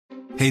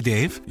Hey,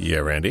 Dave. Yeah,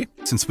 Randy?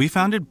 Since we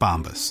founded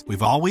Bombas,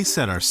 we've always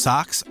said our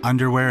socks,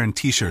 underwear, and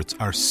T-shirts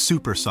are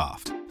super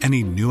soft.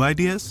 Any new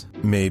ideas?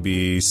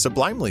 Maybe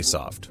sublimely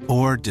soft.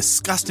 Or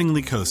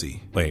disgustingly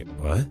cozy? Wait,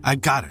 what? I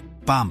got it.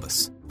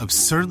 Bombas.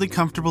 Absurdly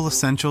comfortable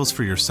essentials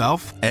for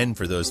yourself And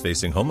for those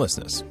facing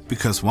homelessness.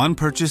 because one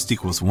purchased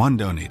equals one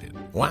donated.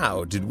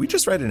 Wow, did we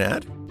just write an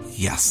ad?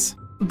 Yes.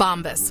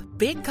 Bombas.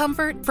 Big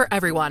comfort for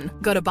everyone.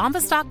 Go to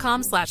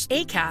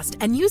bombas.com/ACAST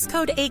and use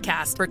code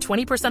ACAST for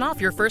 20%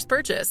 off your first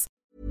purchase.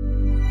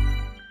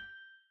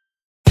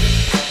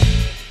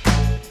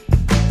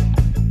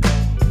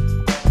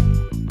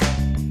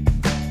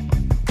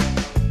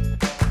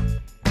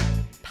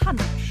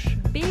 Punch.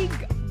 Big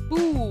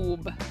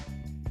boob.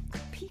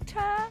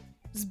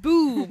 Peter's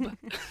boob.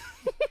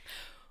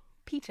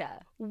 Peter.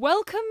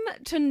 Welcome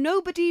to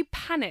Nobody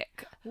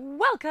Panic.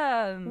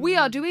 Welcome. We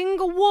are doing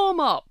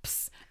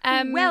warm-ups.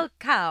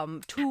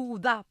 Welcome to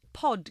the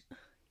podcast.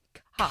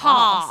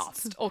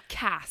 Cast or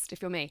cast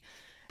if you're me.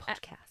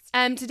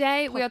 Podcast.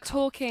 Today we are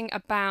talking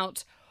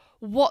about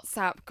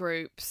WhatsApp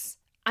groups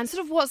and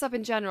sort of WhatsApp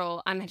in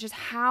general and just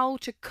how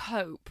to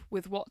cope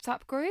with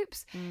WhatsApp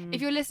groups.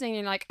 If you're listening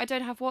and you're like, I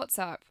don't have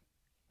WhatsApp,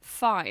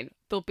 fine.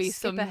 There'll be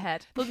Skip some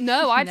ahead. But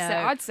no, I'd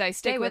No. say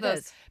stick Stay with with us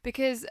us.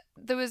 because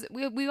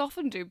we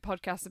often do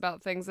podcasts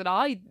about things that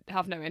I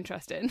have no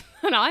interest in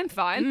and I'm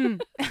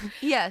fine.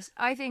 Yes,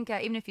 I think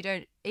even if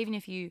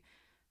you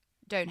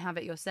don't have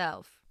it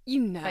yourself,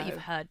 You know. but you've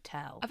heard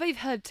tell. I bet you've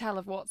heard tell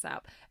of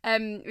WhatsApp,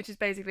 which is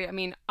basically, I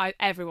mean,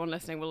 everyone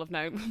listening will have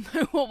known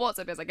what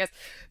WhatsApp is, I guess.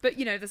 But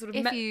you know, the sort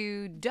of If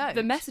you don't,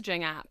 the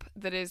messaging app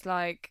that is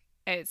like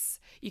it's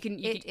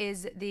an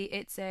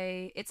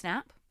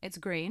app. It's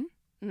green.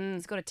 Mm.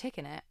 It's got a tick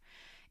in it.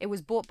 It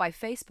was bought by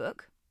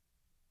Facebook,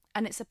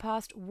 and it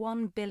surpassed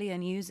 1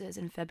 billion users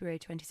in February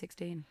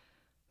 2016.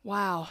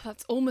 Wow,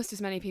 that's almost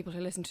as many people who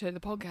listen to the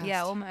podcast.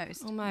 Yeah,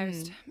 almost.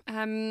 Almost.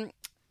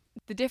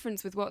 The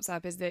difference with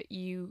WhatsApp is that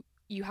you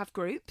have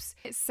groups.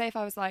 It's say if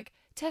I was like,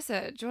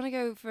 Tessa, do you want to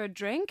go for a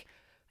drink?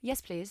 Yes,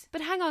 please.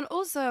 But hang on,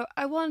 also,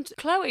 I want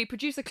Chloe,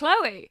 producer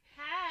Chloe.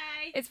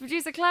 Hey! It's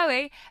producer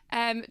Chloe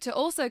to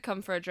also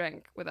come for a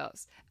drink with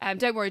us.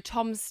 Don't worry,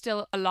 Tom's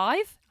still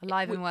alive.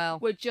 Alive and well.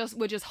 We're just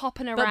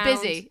hopping around. But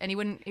busy, and he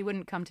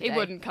wouldn't come today. He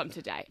wouldn't come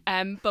today.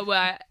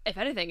 But if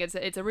anything, it's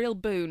a real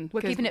boon.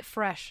 We're 'cause keeping it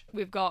fresh.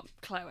 We've got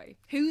Chloe,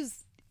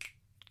 who's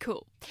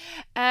cool.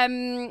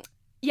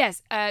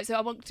 Yes, so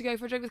I want to go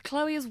for a drink with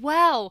Chloe as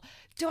well.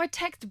 Do I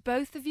text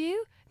both of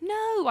you?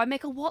 No, I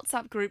make a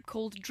WhatsApp group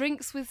called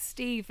Drinks with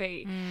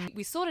Stevie.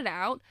 We sort it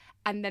out,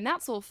 and then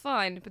that's all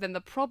fine. But then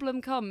the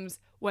problem comes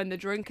when the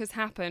drink has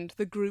happened,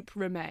 the group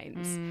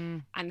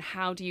remains. And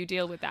how do you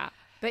deal with that?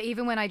 But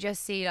even when I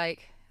just see,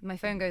 like, my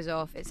phone goes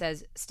off, it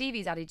says,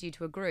 Stevie's added you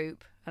to a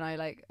group. And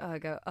I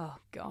go, oh,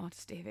 God,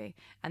 Stevie.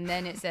 And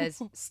then it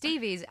says,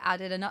 Stevie's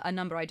added a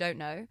number I don't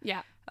know.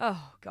 Yeah.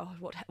 Oh, God,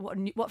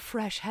 what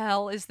fresh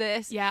hell is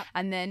this? Yeah.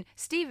 And then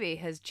Stevie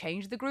has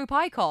changed the group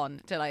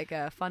icon to, like,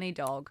 a funny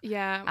dog.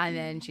 Yeah. And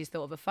then she's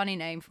thought of a funny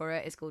name for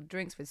it. It's called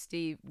Drinks with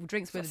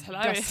That's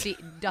hilarious.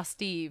 Dust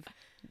Steve,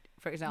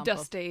 for example.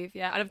 Dust Steve,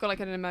 yeah. And I've got like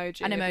an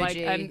emoji. An of, like,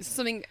 emoji.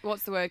 something,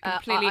 what's the word?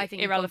 Completely I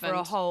think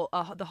irrelevant. for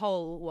the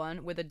whole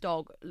one with a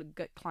dog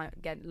looks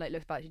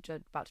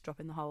about to drop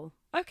in the hole.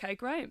 Okay,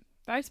 great.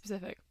 Very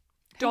specific.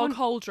 Dog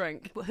hole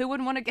drink. Who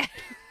wouldn't want to get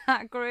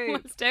that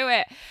group? Let's do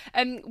it.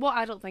 What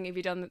adult thing have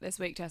you done this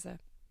week, Tessa?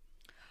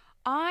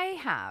 I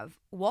have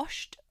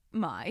washed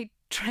my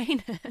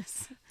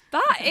trainers.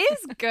 That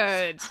is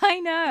good. I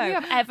know. You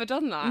have ever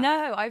done that?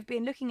 No, I've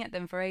been looking at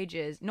them for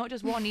ages. Not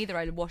just one either.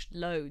 I washed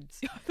loads.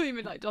 I thought you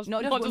meant like just,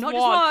 Not not just just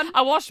one.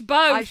 I washed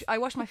both. I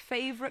washed my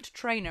favourite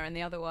trainer and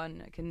the other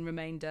one can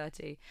remain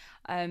dirty.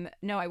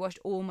 No, I washed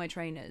all my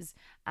trainers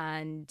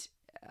and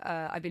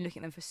I've been looking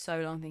at them for so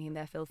long thinking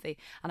they're filthy.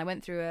 And I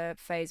went through a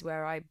phase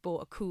where I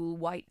bought a cool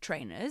white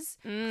trainers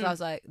because I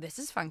was like, this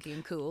is funky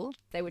and cool.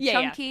 They were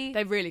chunky. Yeah.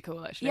 They're really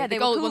cool, actually. Yeah, the they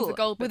gold, were cool ones with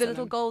gold with bits a on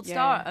little them. gold Yeah,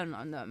 star yeah.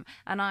 on them.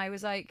 And I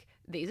was like,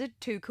 these are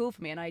too cool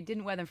for me. And I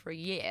didn't wear them for a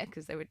year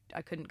because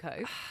I couldn't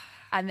cope.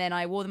 And then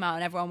I wore them out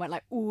and everyone went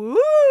like, ooh.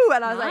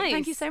 And I was like,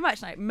 thank you Nice. so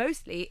much. Like,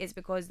 mostly it's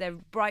because they're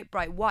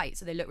bright white.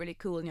 So they look really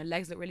cool and your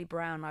legs look really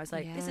brown. And I was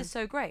like, this is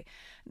so great.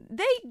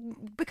 They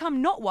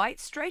become not white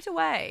straight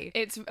away.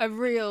 It's a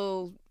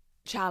real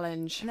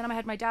challenge. And then I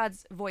had my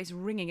dad's voice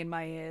ringing in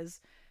my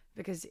ears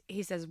because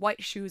he says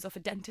white shoes are for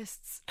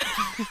dentists.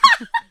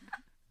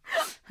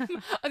 I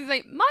was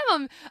like, my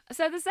mum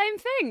said the same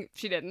thing.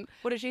 She didn't.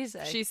 What did she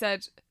say? She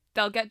said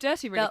they'll get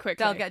dirty really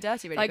quickly. They'll get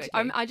dirty really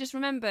quickly. I just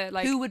remember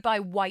like who would buy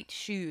white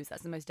shoes?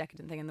 That's the most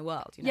decadent thing in the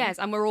world. You know? Yes,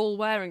 and we're all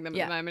wearing them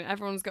Yeah. at the moment.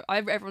 Everyone's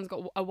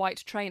got a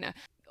white trainer.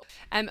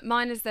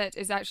 Mine is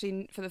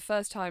actually for the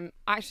first time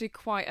actually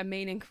quite a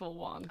meaningful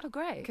one. Oh,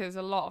 great. Because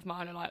a lot of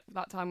mine are like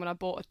that time when I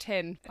bought a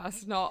tin.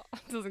 That's not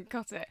doesn't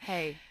cut it.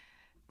 Hey.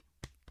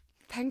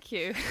 Thank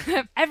you.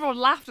 Everyone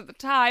laughed at the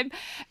time.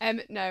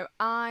 No,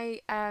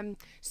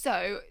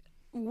 so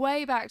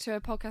way back to a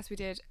podcast we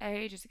did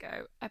ages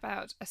ago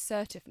about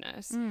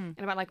assertiveness and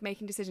about like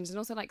making decisions and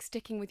also like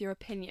sticking with your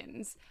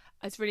opinions.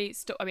 It's really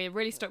stuck. I mean, it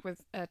really stuck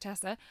with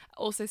Tessa.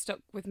 Also stuck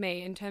with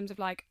me in terms of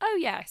like, oh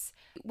yes,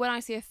 when I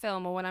see a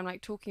film or when I'm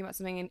like talking about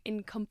something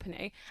in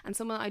company and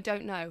someone that I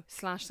don't know /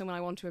 someone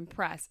I want to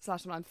impress /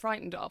 someone I'm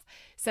frightened of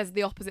says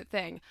the opposite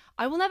thing,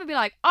 I will never be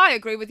like, I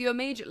agree with you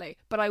immediately,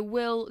 but I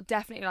will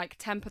definitely like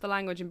temper the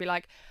language and be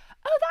like,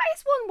 oh, that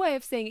is one way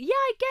of saying it. Yeah,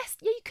 I guess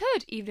you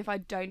could, even if I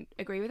don't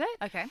agree with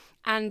it. Okay.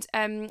 And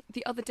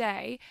the other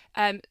day,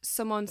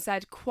 someone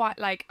said quite,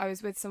 like, I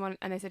was with someone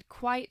and they said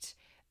quite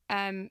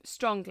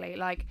strongly,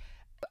 like,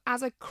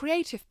 as a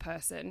creative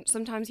person,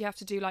 sometimes you have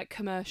to do, like,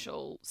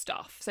 commercial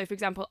stuff. So, for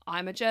example,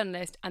 I'm a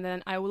journalist and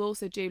then I will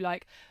also do,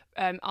 like,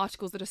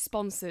 articles that are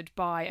sponsored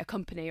by a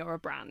company or a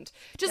brand.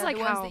 Just like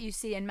the how... ones that you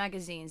see in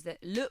magazines that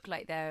look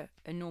like they're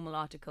a normal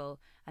article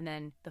and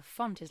then the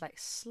font is like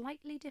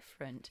slightly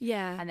different.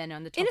 Yeah. And then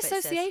on the top in it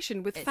association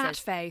says, with it fat says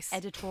face.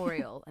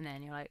 editorial, and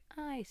then you're like,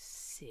 I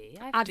see.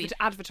 I have to be...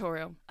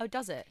 Advertorial. Oh,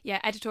 does it? Yeah,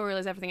 editorial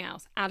is everything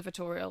else.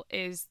 Advertorial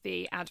is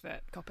the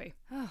advert copy.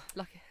 Oh,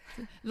 lucky.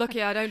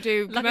 Lucky I don't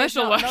do Lucky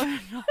commercial it's work.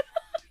 not,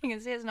 you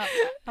can see it's not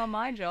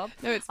my job.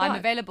 No, it's I'm not.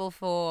 available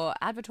for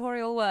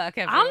advertorial work.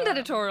 Everywhere. And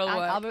editorial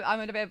work. I'm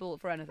available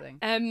for anything.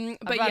 But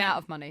I've run yeah, out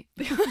of money.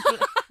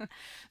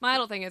 my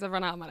adult thing is I've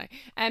run out of money.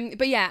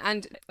 But yeah,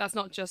 and that's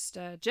not just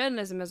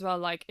journalism as well.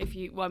 Like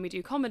when we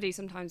do comedy,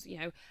 sometimes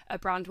a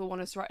brand will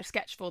want us to write a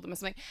sketch for them or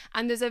something,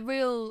 and there's a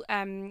real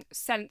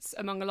sense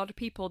among a lot of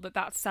people that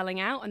that's selling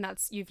out and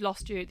that's you've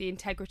lost the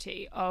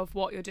integrity of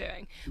what you're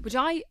doing, which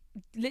I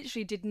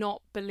literally did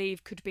not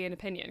believe could be an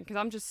opinion because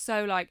I'm just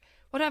so like,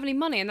 I don't have any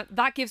money and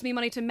that gives me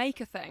money to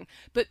make a thing.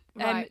 But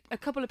Right. a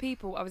couple of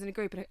people, I was in a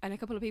group and a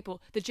couple of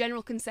people, the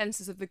general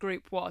consensus of the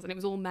group was, and it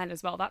was all men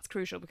as well, that's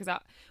crucial because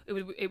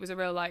it was a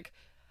real like,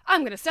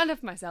 I'm going to stand up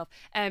for myself.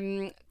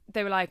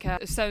 They were like,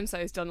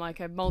 so-and-so's done like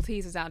a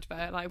Maltesers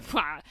advert, like,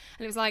 wah.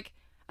 And it was like,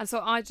 and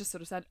so I just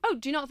sort of said, oh,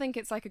 do you not think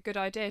it's like a good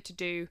idea to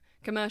do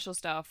commercial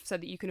stuff so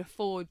that you can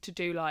afford to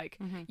do like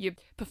your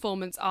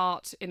performance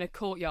art in a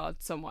courtyard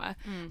somewhere?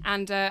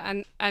 And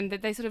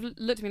they sort of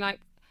looked at me like,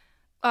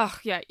 oh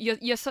yeah,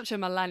 you're such a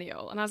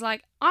millennial. And I was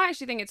like, I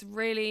actually think it's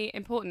really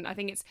important. I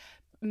think it's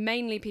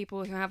mainly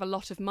people who have a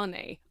lot of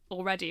money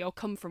already or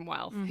come from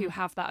wealth who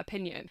have that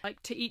opinion.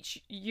 Like, to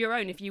each your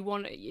own. If you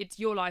want, it's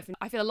your life. And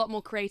I feel a lot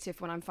more creative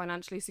when I'm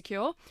financially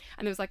secure.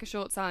 And there was like a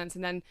short silence,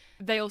 and then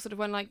they all sort of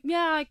went like,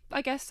 yeah,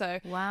 I guess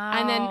so. Wow.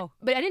 And then,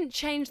 but I didn't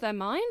change their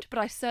mind, but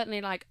I certainly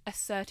like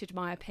asserted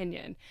my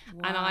opinion.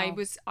 Wow.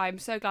 And I'm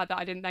so glad that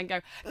I didn't then go,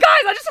 guys,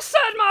 I just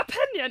asserted my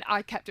opinion.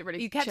 I kept it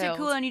really You kept chilled. it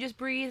cool and you just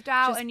breathed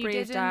out Just and you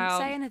breathed didn't out.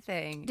 say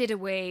anything. Did a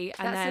wee,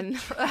 and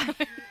That's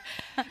then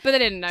but they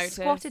didn't notice.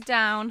 Squatted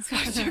down, took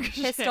a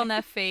pissed shit. on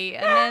their feet,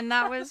 and then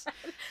that was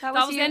That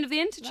was you. the end of the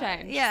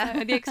interchange. Yeah.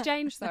 So, the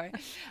exchange, sorry.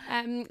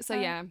 So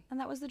yeah. And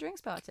that was the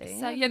drinks party.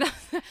 So yeah,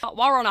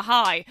 while we're on a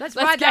high, Let's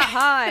ride that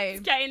high.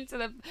 Let's get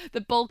into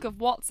the bulk of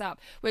WhatsApp,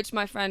 which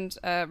my friend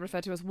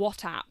referred to as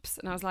WhatsApps,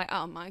 and I was like,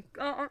 oh my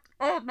god,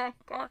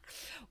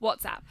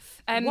 WhatsApp.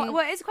 Well,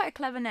 it's quite a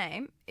clever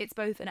name. It's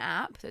both an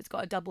app, so it's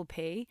got a double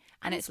P,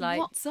 and it's like,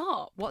 what's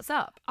up? what's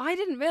up? I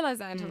didn't realise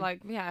that until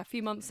like a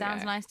few months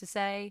Sounds ago. nice to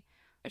say.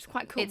 It's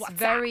quite cool. It's WhatsApp.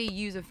 very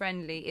user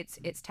friendly.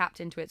 It's tapped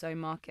into its own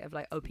market of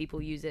like, oh,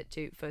 people use it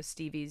for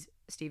Stevie's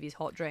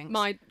hot drinks.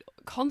 My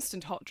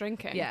constant hot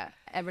drinking. Yeah,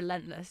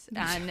 relentless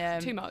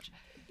and Too much.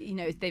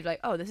 They've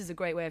like, oh, this is a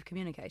great way of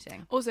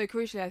communicating. Also,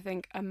 crucially, I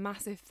think a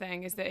massive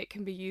thing is that it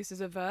can be used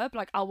as a verb.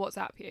 Like, I'll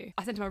WhatsApp you.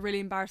 I sent him a really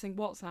embarrassing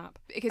WhatsApp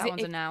because That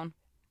one's a noun.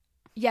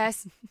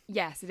 Yes,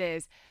 it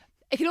is.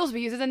 It can also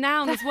be used as a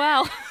noun as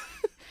well.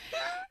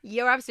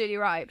 You're absolutely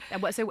right.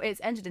 And so it's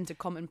entered into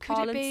common Could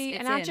parlance. it be It's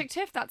an in.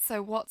 adjective? That's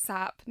so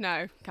WhatsApp.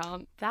 No,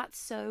 can't. That's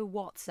so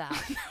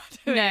WhatsApp.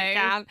 No, No. it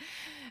can.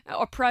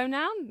 Or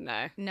pronoun?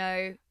 No.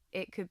 No,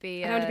 it could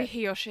be. I don't want to be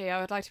he or she.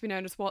 I would like to be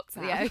known as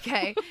WhatsApp. Yeah,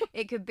 okay.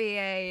 It could be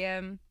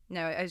a.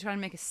 No, I was trying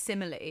to make a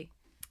simile,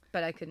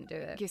 but I couldn't do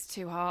it. It's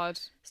too hard.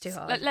 It's too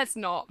hard. Let's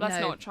not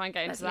No. try and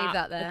get Let's into leave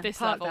that there. at this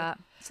Park level. that.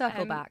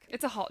 Circle back.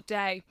 It's a hot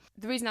day.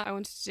 The reason I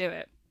wanted to do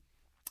it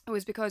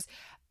was because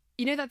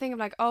you know that thing of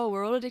like, oh,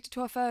 we're all addicted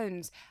to our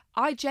phones.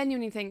 I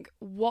genuinely think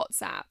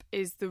WhatsApp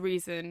is the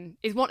reason.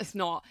 It's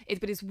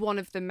one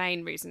of the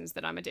main reasons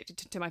that I'm addicted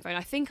to my phone.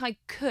 I think I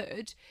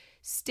could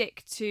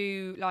stick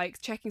to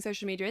like checking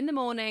social media in the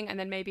morning and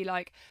then maybe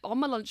like on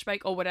my lunch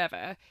break or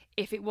whatever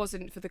if it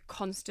wasn't for the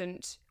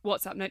constant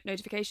WhatsApp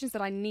notifications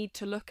that I need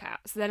to look at.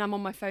 So then I'm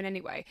on my phone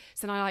anyway.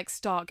 So then I like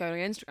start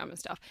going on Instagram and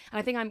stuff. And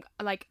I think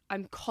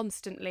I'm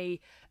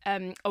constantly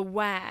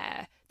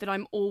aware that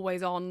I'm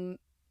always on.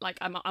 Like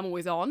I'm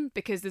always on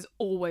because there's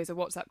always a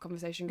WhatsApp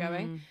conversation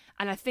going,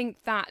 and I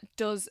think that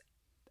does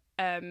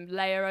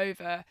layer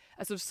over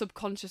a sort of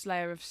subconscious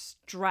layer of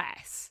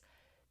stress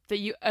that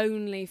you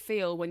only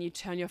feel when you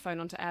turn your phone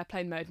onto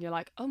airplane mode and you're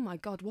like, oh my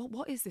God,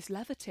 what is this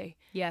levity?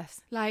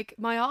 Yes. Like,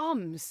 my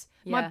arms,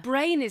 my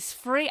brain is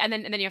free. And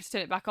then you have to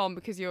turn it back on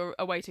because you're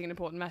awaiting an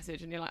important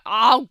message and you're like,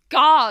 oh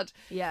God.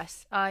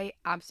 Yes, I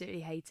absolutely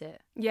hate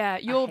it. Yeah,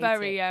 you're hate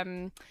very...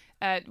 I'm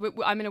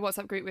in a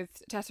WhatsApp group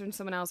with Tessa and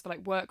someone else for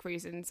like work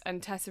reasons,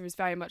 and Tessa is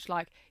very much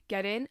like,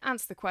 get in,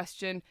 answer the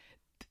question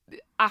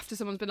after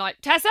someone's been like,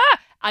 Tessa,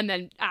 and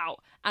then out.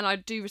 And I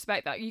do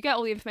respect that. You get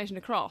all the information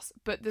across,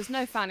 but there's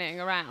no fannying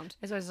around.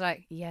 It's always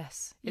like,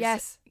 yes.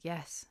 Yes.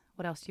 Yes.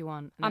 What else do you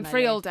want? And I'm then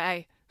free I all leave.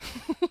 day.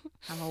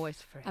 I'm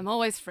always free. I'm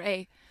always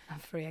free. I'm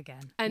free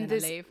again. And then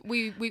this, I leave.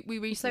 we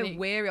You're so recently...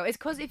 weary. It's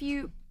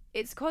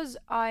because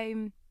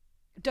I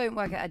don't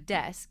work at a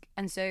desk,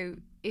 and so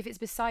if it's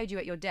beside you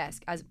at your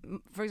desk, as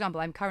for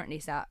example, I'm currently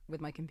sat with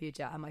my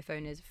computer and my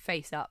phone is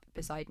face up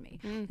beside me,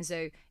 and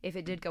so if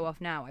it did go off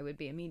now, I would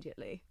be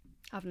immediately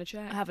having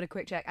a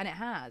quick check. and it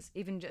has,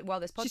 even while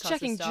this podcast She's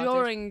checking has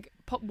started.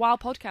 while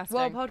podcasting.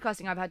 While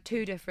podcasting, I've had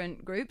 2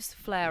 different groups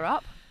flare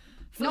up.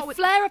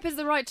 Flare up is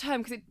the right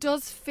term because it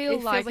does feel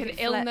like an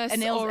illness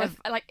or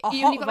like a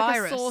even hot you've got like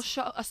virus.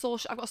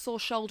 I've got a sore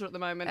shoulder at the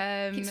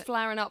moment. Keeps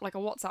flaring up like a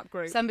WhatsApp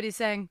group. Somebody's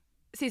saying,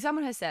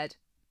 someone has said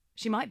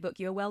she might book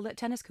you a well-lit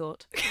tennis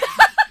court.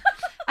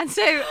 And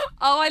so,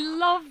 I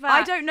love that.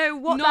 I don't know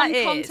what that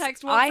is.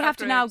 Non-context WhatsApp I have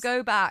to now groups.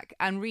 go back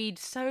and read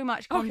so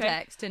much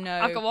context to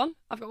know. I've got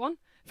one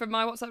from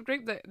my WhatsApp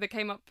group that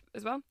came up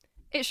as well.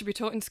 It should be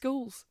taught in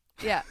schools.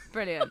 Yeah,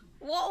 brilliant.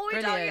 What are we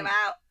Brilliant. talking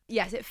about?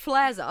 Yes, it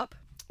flares up.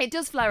 It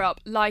does flare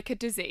up like a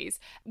disease.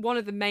 One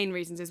of the main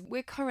reasons is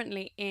we're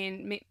currently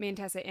me and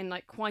Tessa in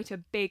like quite a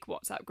big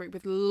WhatsApp group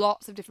with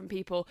lots of different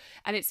people,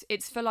 and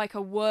it's for like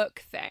a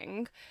work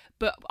thing,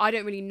 but I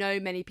don't really know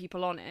many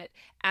people on it.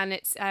 And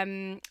it's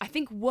I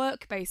think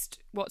work-based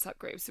WhatsApp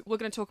groups. We're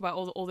going to talk about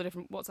all the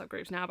different WhatsApp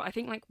groups now, but I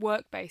think like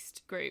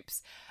work-based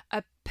groups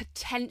are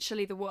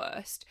potentially the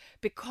worst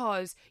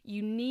because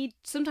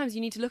sometimes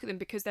you need to look at them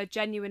because they're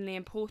genuinely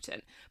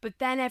important, but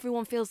then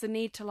everyone feels the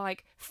need to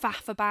like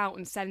faff about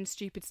and send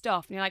stupid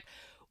stuff, and you're like,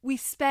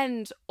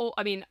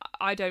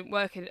 I don't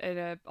work in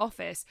an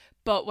office,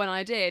 but when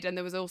I did, and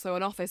there was also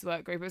an office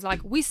work group, it was like,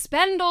 we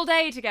spend all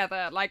day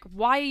together. Like,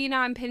 why are you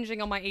now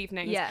impinging on my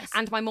evenings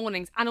and my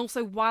mornings, and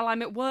also while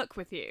I'm at work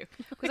with you?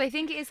 Because I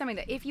think it is something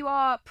that if you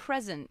are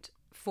present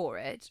for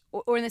it,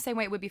 or in the same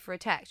way it would be for a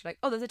text, like,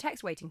 oh, there's a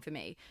text waiting for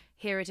me.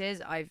 Here it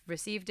is. I've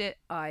received it.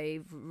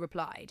 I've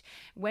replied.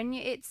 When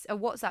it's a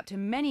WhatsApp to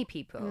many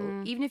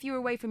people, even if you're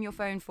away from your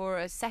phone for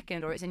a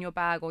second, or it's in your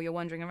bag, or you're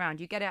wandering around,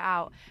 you get it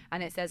out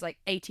and it says like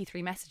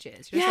 83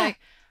 messages. You're just like,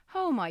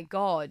 oh my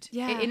God,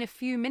 in a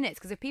few minutes.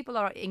 Because if people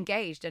are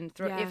engaged and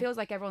it feels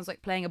like everyone's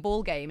like playing a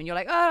ball game and you're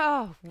like,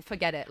 oh,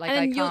 forget it. Like, and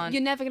I can't.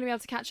 You're never going to be able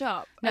to catch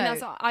up. No.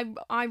 And that's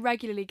I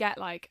regularly get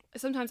like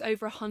sometimes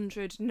over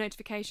 100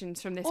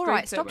 notifications from this All group.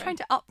 right, stop trying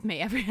to up me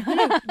every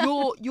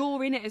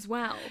you're in it as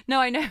well. No,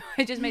 I know.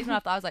 It just makes me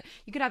laugh that I was like,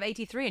 you could have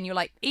 83 and you're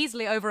like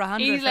easily over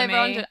 100 Easily for over me.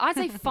 100. I'd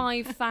say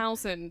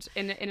 5,000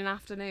 in an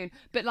afternoon.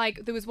 But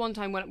like there was one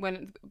time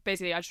when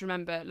basically I just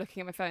remember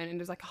looking at my phone and there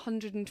was like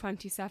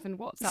 127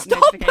 WhatsApp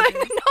notifications.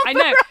 I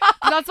know.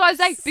 That's what I was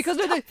saying, because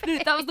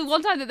that was the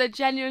one time that there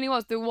genuinely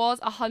was. There was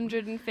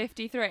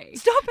 153.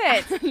 Stop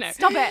it. No.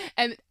 Stop it.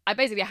 And I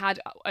basically had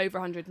over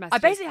 100 messages. I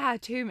basically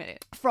had 2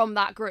 minutes. From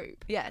that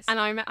group. Yes. And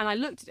I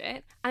looked at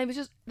it, and it was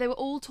just, they were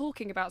all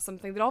talking about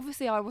something that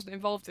obviously I wasn't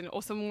involved in,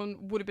 or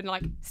someone would have been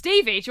like,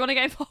 Stevie, do you want to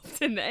get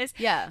involved in this?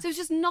 Yeah. So it's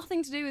just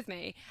nothing to do with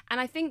me. And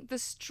I think the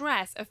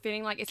stress of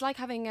feeling like, it's like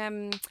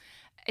having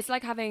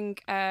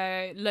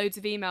loads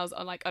of emails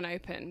on like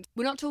unopened.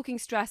 We're not talking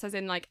stress as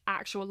in like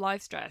actual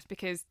life stress,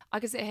 because I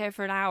could sit here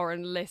for an hour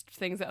and list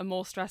things that are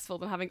more stressful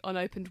than having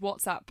unopened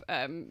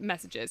WhatsApp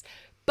messages.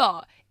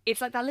 But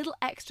it's like that little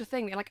extra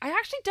thing. You're like, I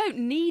actually don't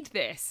need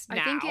this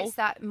now. I think it's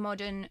that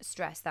modern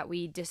stress that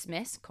we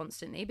dismiss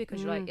constantly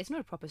because you're like, it's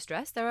not a proper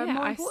stress. There are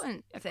more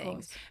important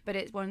things. But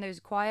it's one of those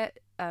quiet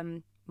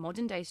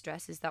modern day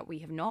stresses that we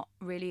have not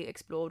really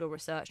explored or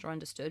researched or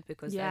understood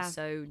because they're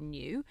so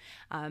new.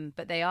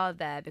 But they are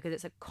there because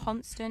it's a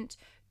constant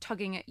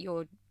tugging at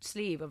your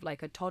sleeve of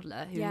like a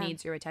toddler who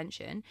needs your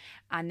attention.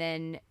 And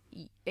then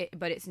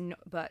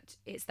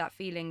it's that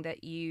feeling that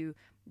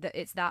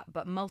it's that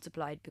but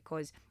multiplied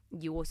because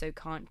you also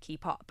can't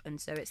keep up,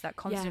 and so it's that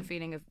constant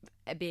feeling of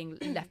being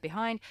left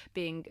behind,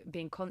 being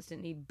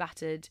constantly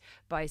battered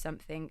by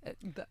something.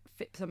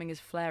 Something is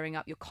flaring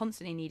up. You're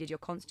constantly needed. You're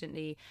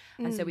constantly,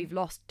 and so we've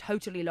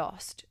totally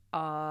lost.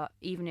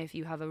 Even if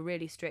you have a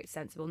really strict,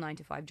 sensible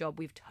 9-to-5 job,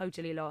 we've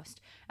totally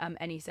lost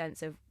any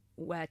sense of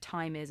where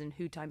time is and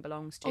who time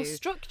belongs to, or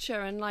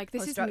structure, and like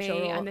this is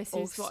me and this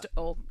is what,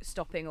 or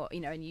stopping, or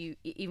and you,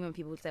 even when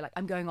people say like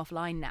I'm going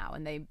offline now,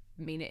 and they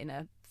mean it in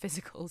a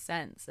physical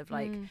sense of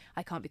like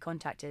I can't be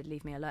contacted,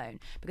 leave me alone,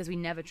 because we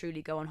never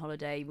truly go on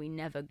holiday, we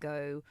never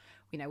go,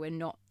 we're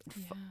not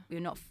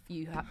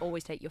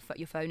always take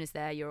your phone is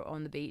there, you're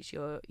on the beach,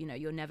 you're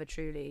never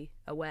truly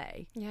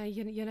away.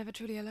 You're never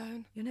truly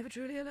alone.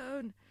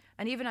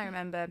 And even I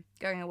remember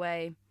going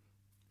away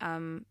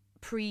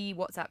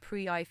pre-WhatsApp,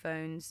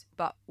 pre-iPhones,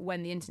 but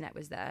when the internet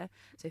was there,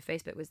 so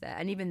Facebook was there,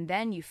 and even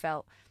then you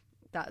felt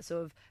that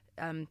sort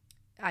of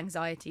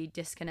anxiety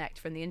disconnect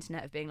from the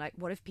internet of being like,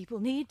 what if people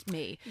need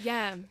me?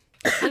 Yeah.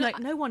 And like,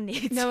 no one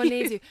needs No one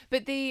needs you.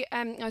 But the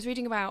I was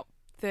reading about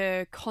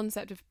the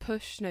concept of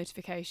push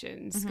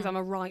notifications because I'm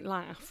a right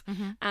laugh,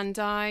 and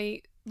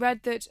I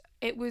read that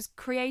it was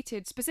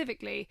created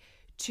specifically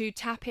to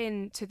tap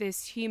into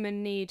this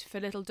human need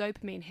for little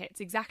dopamine hits.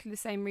 Exactly the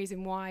same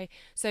reason why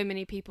so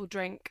many people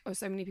drink, or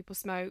so many people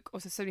smoke, or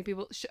so many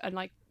people and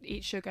like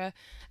eat sugar.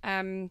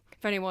 For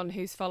anyone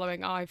who's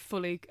following, I've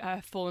fully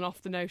fallen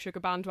off the no sugar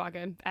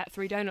bandwagon. Ate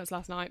 3 donuts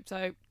last night.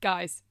 So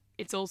guys,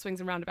 it's all swings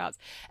and roundabouts.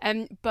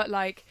 But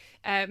like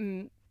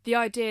the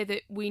idea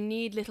that we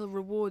need little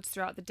rewards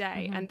throughout the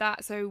day, and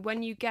that so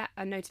when you get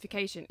a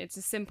notification, it's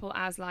as simple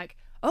as like,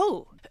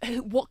 oh,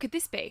 what could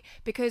this be?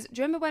 Because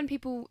do you remember when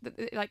people,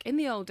 like in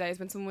the old days,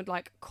 when someone would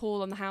like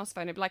call on the house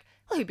phone, it'd be like,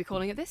 oh, you'd be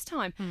calling at this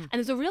time. And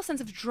there's a real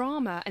sense of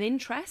drama and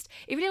interest.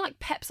 It really like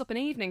peps up an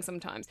evening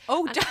sometimes.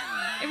 Oh, it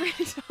really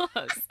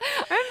does.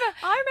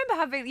 I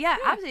remember having,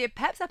 absolutely, it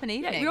peps up an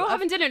evening. Yeah, we're all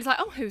having dinner, and it's like,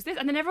 oh, who's this?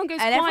 And then everyone goes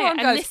And quiet everyone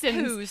and goes,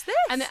 listens. who's this?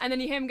 And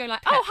then you hear him going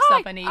like, Peps oh, hi.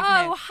 up an evening.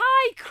 Oh,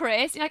 hi,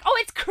 Chris. And you're like, oh,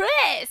 it's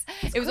Chris.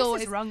 It was Chris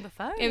always has rung the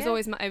phone. It was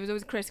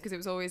always Chris, because it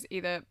was always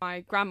either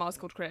my grandma's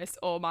called Chris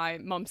or my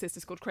mum's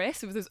sister's called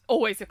Chris. There's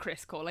always a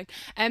Chris calling.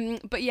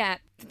 But yeah,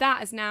 that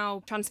has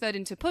now transferred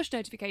into push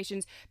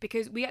notifications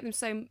because we get them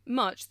so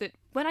much that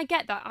when I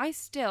get that, I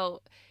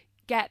still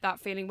get that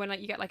feeling when like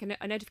you get like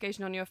a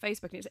notification on your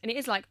Facebook and it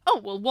is like, oh,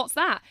 well, what's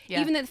that?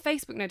 Yeah. Even though the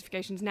Facebook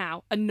notifications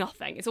now are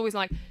nothing. It's always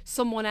like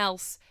someone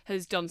else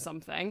has done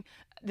something.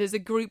 There's a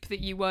group that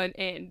you weren't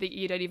in that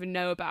you don't even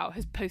know about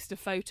has posted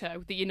a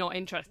photo that you're not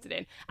interested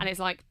in, and it's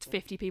like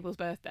 50 people's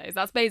birthdays.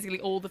 That's basically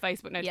all the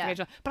Facebook notifications.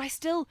 Yeah. But I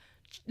still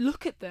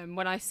look at them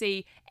when I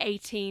see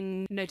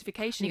 18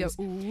 notifications. You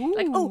go, ooh.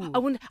 Like,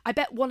 oh, I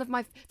bet one of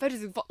my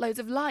photos have got loads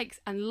of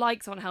likes, and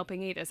likes aren't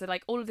helping either. So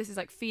like all of this is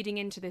like feeding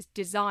into this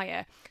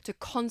desire to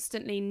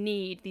constantly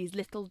need these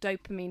little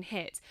dopamine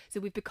hits. So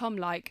we've become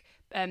like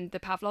the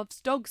Pavlov's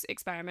dogs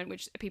experiment,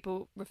 which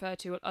people refer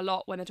to a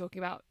lot when they're talking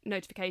about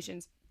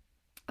notifications.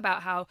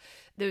 About how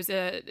there was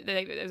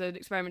an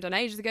experiment done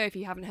ages ago, if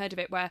you haven't heard of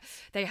it, where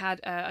they had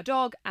a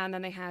dog and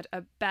then they had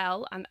a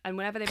bell, and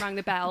whenever they rang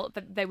the bell,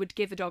 they would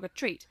give the dog a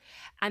treat,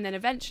 and then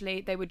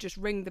eventually they would just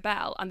ring the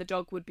bell and the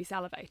dog would be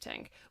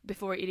salivating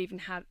before it even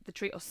had the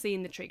treat or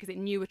seen the treat, because it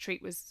knew a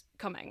treat was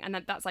coming. And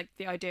that's like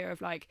the idea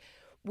of like,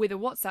 with a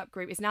WhatsApp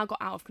group, it's now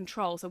got out of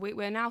control. So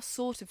we're now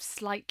sort of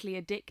slightly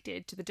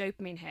addicted to the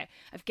dopamine hit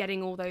of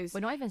getting all those. We're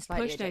not even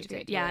slightly push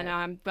addicted. Yeah,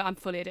 no, I'm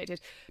fully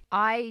addicted.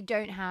 I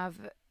don't have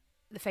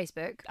the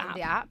Facebook,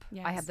 the app.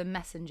 Yes. I have the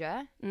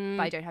Messenger, but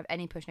I don't have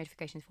any push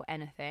notifications for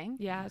anything.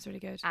 Yeah, that's really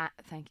good.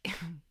 Thank you.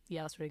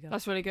 Yeah, that's really good.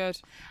 That's really good.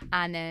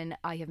 And then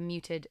I have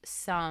muted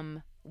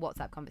some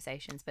WhatsApp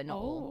conversations, but not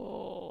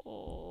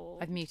all.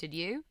 I've muted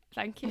you.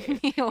 Thank you.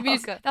 You're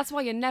welcome. That's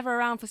why you're never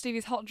around for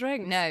Stevie's hot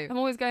drinks. No. I'm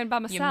always going by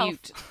myself. You're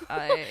mute.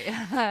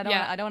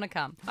 I don't want to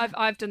come.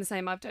 I've done the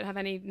same. I don't have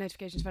any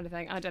notifications for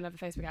anything. I don't have a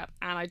Facebook app,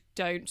 and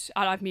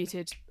I've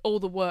muted all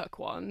the work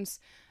ones.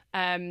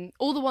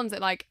 All the ones that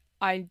like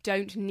I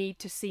don't need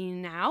to see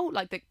now,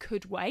 like that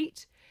could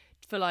wait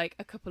for like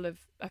a couple of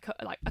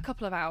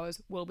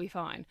hours will be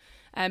fine.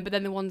 But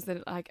then the ones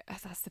that like,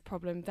 that's the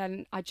problem.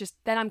 Then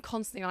I'm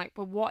constantly like,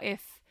 well, what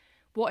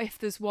if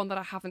there's one that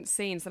I haven't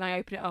seen? So then I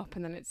open it up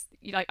and then it's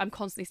like I'm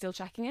constantly still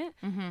checking it.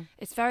 Mm-hmm.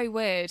 It's very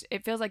weird.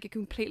 It feels like you're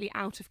completely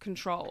out of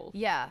control.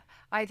 Yeah,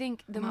 I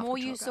think the more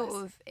you guys.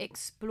 sort of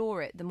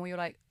explore it, the more you're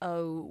like,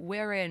 oh,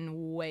 we're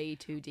in way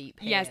too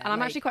deep here. Yes, and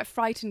I'm actually quite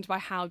frightened by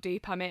how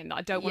deep I'm in.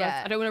 I don't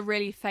want to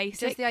really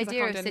face it. Just the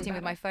idea of sitting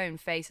with my phone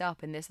face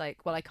up in this like,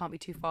 well, I can't be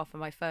too far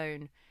from my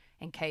phone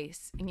in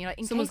case, and you're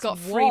like, someone's got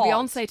free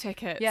Beyonce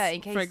tickets. Yeah,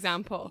 in case, for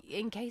example.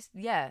 In case,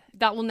 yeah,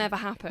 that will never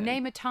happen.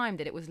 Name a time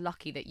that it was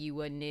lucky that you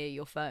were near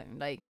your phone,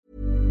 like.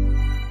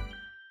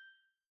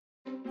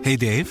 Hey,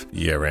 Dave.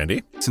 Yeah,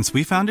 Randy. Since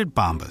we founded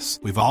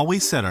Bombas, we've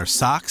always said our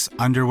socks,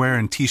 underwear,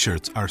 and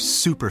T-shirts are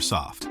super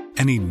soft.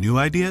 Any new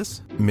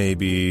ideas?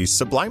 Maybe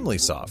sublimely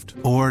soft.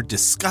 Or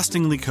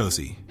disgustingly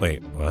cozy.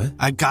 Wait, what?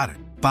 I got it.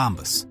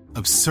 Bombas.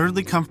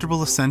 Absurdly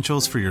comfortable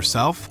essentials for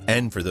yourself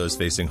and for those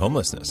facing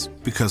homelessness.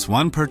 Because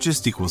one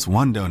purchased equals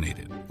one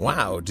donated.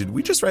 Wow, did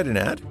we just write an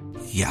ad?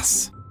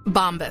 Yes.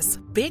 Bombas.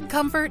 Big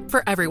comfort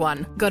for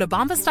everyone. Go to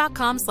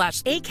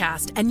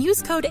bombas.com/ACAST and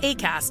use code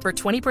ACAST for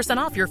 20%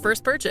 off your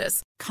first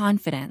purchase.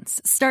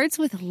 Confidence starts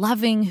with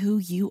loving who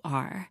you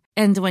are.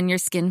 And when your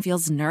skin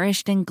feels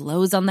nourished and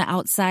glows on the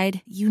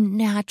outside, you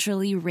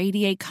naturally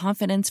radiate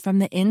confidence from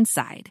the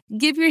inside.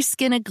 Give your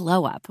skin a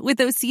glow up with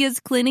Osea's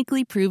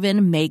clinically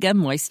proven Mega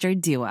Moisture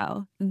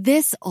Duo.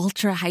 This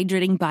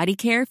ultra-hydrating body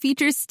care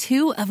features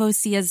 2 of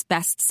Osea's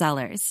best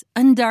sellers,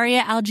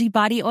 Undaria Algae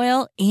Body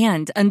Oil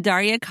and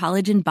Undaria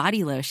Collagen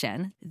Body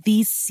Lotion.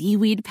 These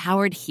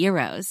seaweed-powered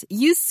heroes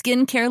use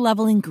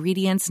skincare-level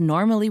ingredients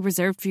normally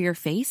reserved for your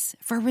face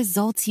for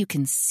results you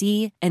can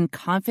see and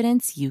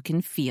confidence you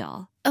can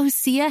feel.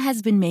 Osea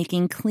has been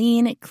making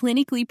clean,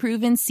 clinically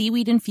proven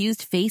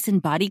seaweed-infused face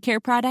and body care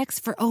products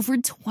for over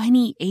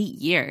 28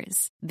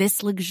 years.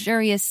 This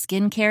luxurious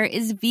skincare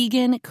is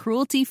vegan,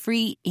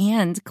 cruelty-free,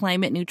 and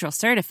climate-neutral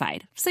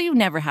certified, so you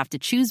never have to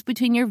choose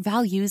between your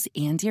values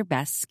and your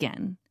best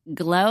skin.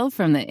 Glow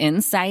from the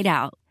inside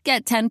out.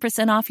 Get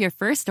 10% off your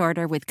first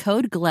order with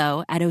code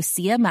GLOW at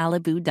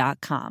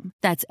OseaMalibu.com.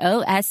 That's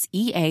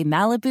OSEA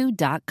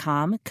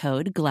Malibu.com,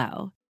 code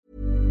GLOW.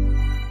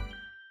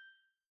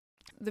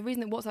 The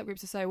reason that WhatsApp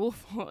groups are so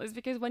awful is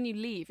because when you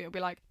leave, it'll be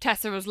like,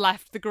 Tessa has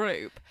left the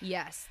group.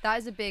 Yes, that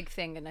is a big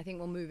thing, and I think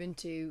we'll move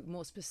into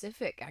more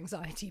specific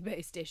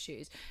anxiety-based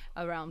issues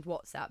around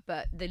WhatsApp.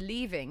 But the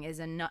leaving is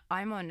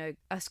I'm on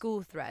a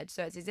school thread,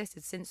 so it's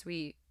existed since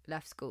we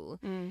left school,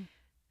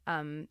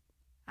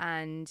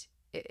 and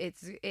it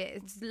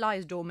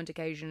lies dormant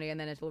occasionally, and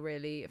then it'll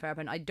really flare up.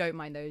 And I don't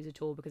mind those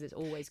at all because it's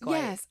always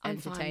quite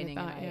entertaining.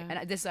 I'm fine with that,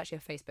 and this is actually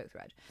a Facebook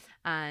thread,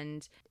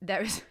 and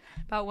there is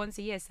about once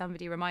a year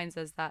somebody reminds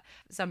us that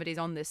somebody's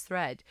on this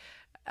thread,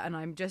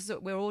 and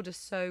we're all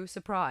just so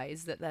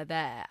surprised that they're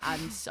there,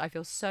 and I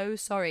feel so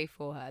sorry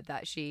for her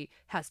that she's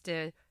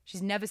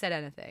never said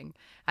anything,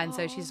 and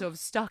so she's sort of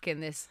stuck in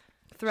this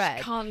thread.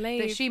 She can't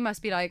leave. That she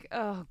must be like,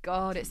 oh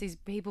God, it's these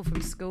people from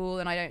school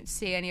and I don't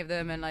see any of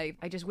them, and like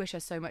I just wish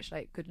her so much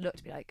like good luck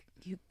to be like,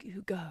 you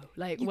go,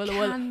 like we'll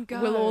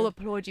all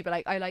applaud you, but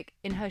like I like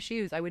in her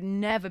shoes I would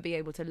never be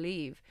able to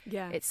leave.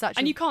 Yeah, it's such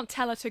and you can't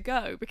tell her to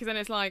go because then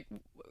it's like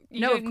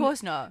no, of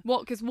course not.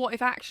 Because what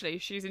if actually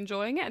she's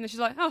enjoying it and then she's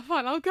like, oh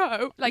fine, I'll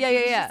go. Like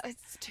yeah.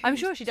 I'm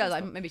sure she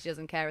does. Maybe she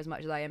doesn't care as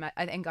much as I am.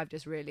 I think I've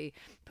just really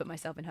put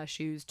myself in her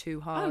shoes too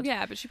hard. Oh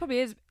yeah, but she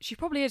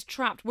probably is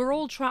trapped. We're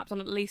all trapped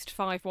on at least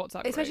 5 WhatsApp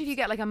groups. Especially if you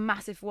get like a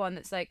massive one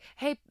that's like,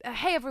 hey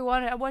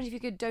everyone, I wonder if you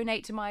could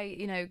donate to my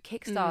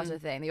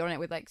Kickstarter thing. You're on it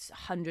with like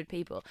 100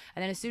 people,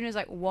 and then as soon as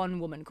like one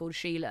woman called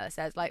Sheila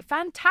says like,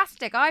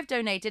 fantastic, I've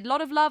donated,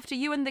 lot of love to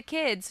you and the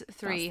kids,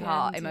 3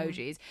 heart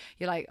emojis,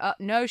 you're like,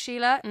 no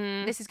Sheila,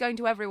 this is going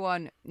to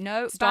everyone,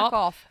 no, stop. Back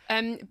off.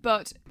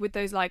 But with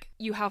those, like,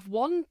 you have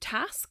one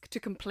task to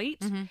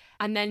complete,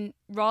 and then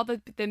rather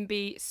than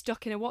be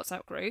stuck in a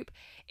WhatsApp group,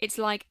 it's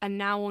like a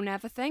now or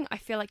never thing. I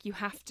feel like you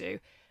have to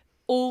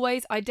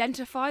always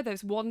identify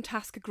those one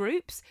task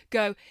groups,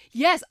 go,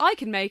 yes, I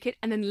can make it,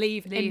 and then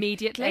leave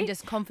immediately. And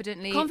just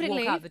confidently walk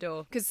out the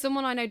door. Because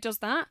someone I know does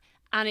that,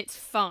 and it's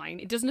fine.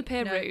 It doesn't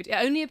appear rude. It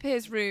only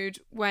appears rude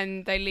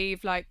when they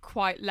leave like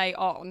quite late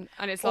on,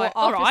 and it's like,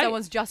 all right,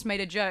 someone's just made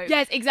a joke.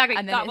 Yes, exactly.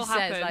 And then that will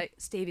happen. Says like,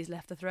 Stevie's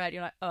left the thread.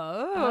 You're like,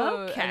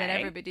 oh, okay. And then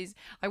everybody's.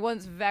 I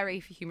once very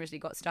humorously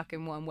got stuck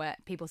in one where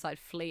people started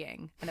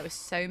fleeing, and there were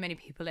so many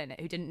people in it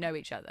who didn't know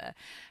each other.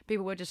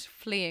 People were just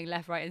fleeing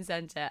left, right, and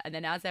centre, and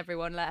then as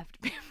everyone left.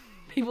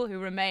 People who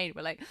remained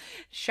were like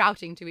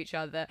shouting to each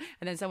other,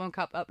 and then someone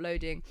kept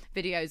uploading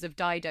videos of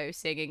Dido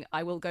singing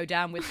 "I will go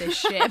down with this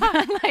ship."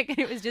 Like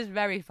it was just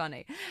very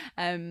funny.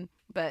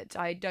 But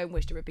I don't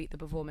wish to repeat the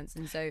performance,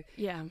 and so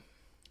yeah.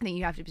 I think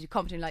you have to be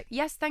confident, like,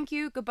 yes, thank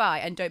you, goodbye,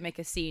 and don't make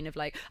a scene of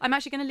like, I'm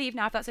actually going to leave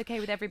now if that's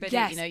okay with everybody.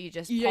 Yes. You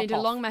just you pop need off.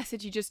 a long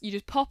message. You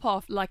just pop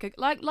off like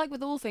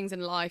with all things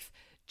in life.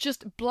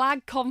 Just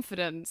blag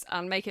confidence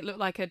and make it look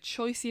like a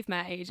choice you've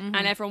made,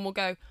 and everyone will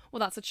go,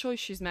 well, that's a choice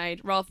she's made,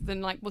 rather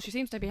than like, well, she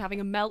seems to be having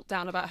a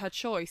meltdown about her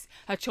choice.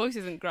 Her choice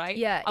isn't great.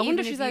 Yeah, I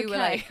wonder if she's you okay. were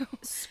like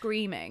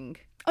screaming.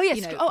 Oh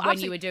yes, when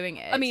absolutely. you were doing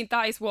it. I mean,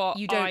 that is what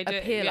you don't I do,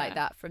 appear yeah. like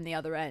that from the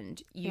other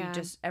end. You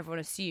just everyone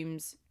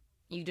assumes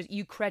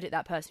you credit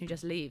that person who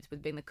just leaves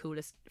with being the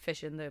coolest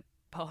fish in the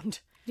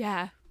pond.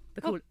 Yeah,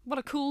 what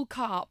a cool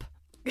carp.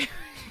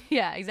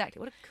 Yeah, exactly.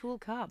 What a cool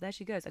carp. There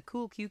she goes, a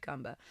cool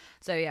cucumber.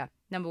 So yeah,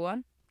 number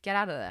 1, get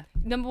out of there.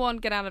 Number 1,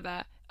 get out of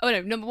there. Oh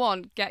no, number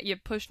 1, get your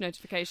push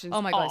notifications.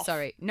 Oh my god, off.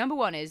 sorry. Number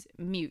 1 is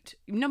mute.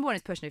 Number 1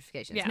 is push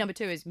notifications. Yeah. Number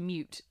 2 is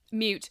mute.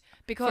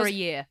 Because for a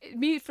year.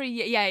 Mute for a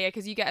year. Yeah,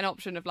 because you get an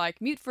option of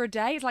like mute for a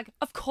day. It's like,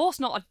 of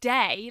course not a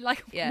day.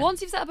 Like once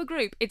you've set up a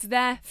group, it's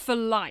there for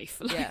life.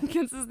 Like,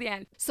 this is the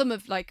end. Some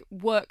of like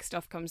work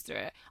stuff comes through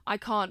it. I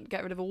can't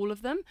get rid of all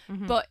of them.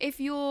 But if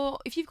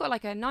you've got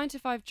like a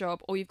 9-to-5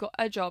 job, or you've got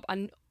a job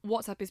and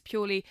WhatsApp is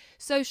purely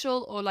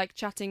social or like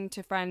chatting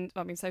to friends,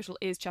 I mean social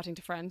is chatting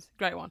to friends,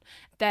 great one,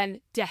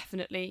 then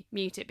definitely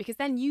mute it, because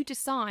then you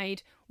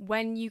decide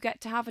when you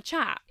get to have a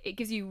chat. It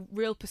gives you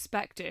real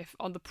perspective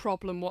on the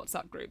problem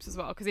WhatsApp groups as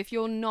well, because if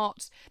you're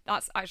not,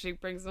 that's actually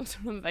brings us to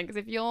another thing, because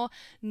if you're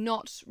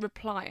not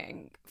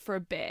replying for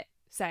a bit,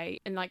 say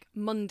in like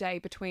Monday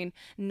between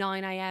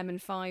 9 a.m.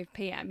 and 5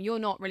 p.m, you're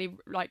not really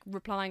like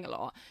replying a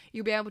lot,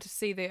 you'll be able to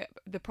see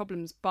the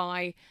problems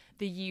by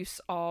the use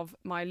of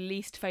my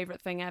least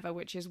favourite thing ever,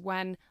 which is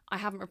when I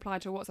haven't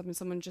replied to a WhatsApp and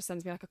someone just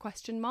sends me like a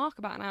question mark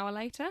about an hour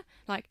later,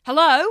 like,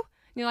 hello?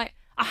 And you're like,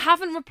 I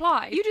haven't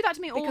replied. You do that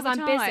to me all the time.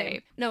 Because I'm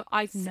busy. No,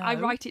 I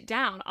write it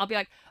down. I'll be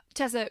like,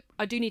 Tessa,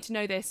 I do need to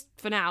know this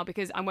for now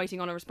because I'm waiting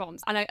on a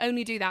response. And I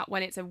only do that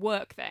when it's a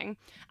work thing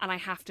and I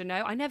have to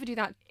know. I never do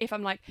that if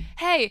I'm like,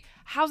 hey,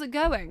 how's it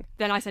going?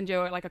 Then I send you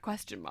like a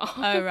question mark.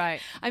 Oh,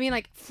 right. I mean,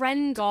 like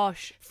friend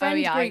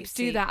groups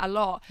do that a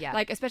lot. Yeah.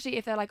 Like, especially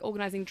if they're like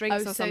organising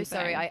drinks or something.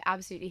 Sorry. I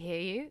absolutely hear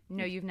you.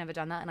 No, you've never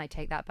done that and I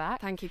take that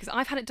back. Thank you, because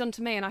I've had it done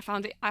to me and I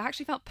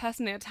actually felt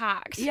personally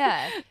attacked.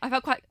 Yeah. I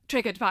felt quite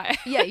triggered by it.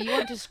 Yeah, you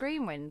want to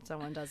scream when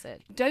someone does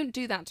it. Don't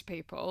do that to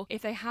people.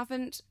 If they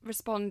haven't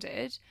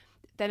responded,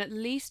 then at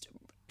least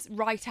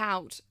write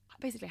out,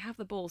 basically have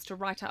the balls to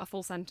write out a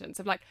full sentence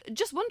of like,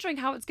 just wondering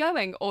how it's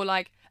going, or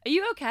like, are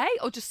you okay?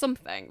 Or just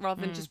something,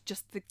 rather than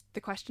just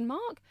the question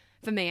mark.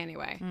 For me,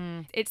 anyway.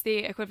 It's the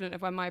equivalent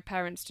of when my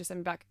parents just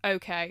send me back,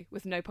 okay,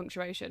 with no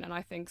punctuation, and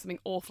I think something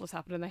awful has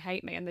happened and they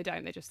hate me, and they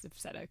don't. They just have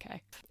said,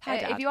 okay. Hi,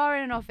 Dad. If you are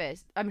in an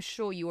office, I'm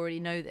sure you already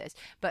know this,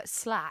 but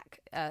Slack,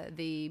 I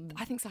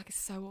think Slack is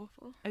so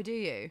awful. Oh, do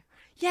you?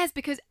 Yes,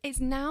 because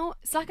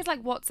Slack is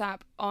like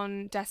WhatsApp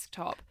on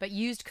desktop. But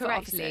used for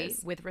correctly,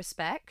 offices. with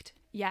respect,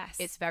 Yes.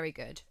 it's very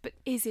good. But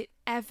is it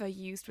ever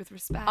used with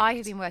respect? I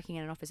have been working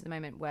in an office at the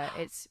moment where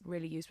it's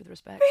really used with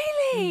respect.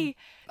 Really?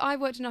 I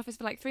worked in an office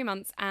for like 3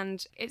 months,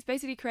 and it's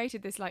basically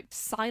created this like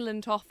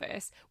silent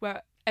office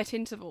where at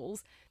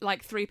intervals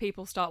like 3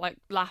 people start like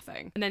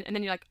laughing, and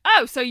then you're like,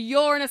 oh, so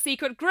you're in a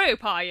secret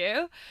group, are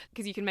you?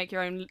 Because you can make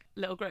your own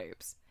little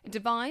groups. It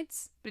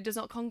divides, but it does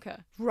not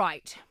conquer.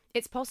 Right.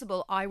 It's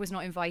possible I was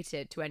not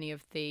invited to any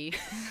of the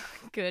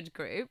good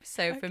groups.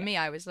 So for me,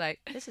 I was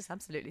like, this is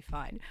absolutely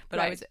fine. But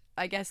Right.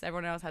 I guess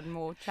everyone else had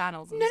more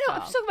channels and No, stuff.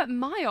 I'm just talking about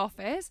my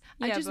office.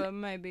 but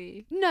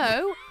maybe.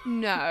 No,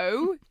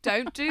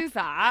 don't do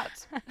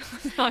that.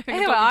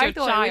 Anyway, I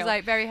thought it was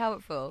like very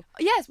helpful.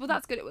 Yes, well,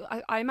 that's good.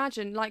 I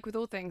imagine, like with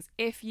all things,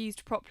 if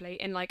used properly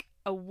in like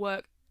a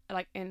work,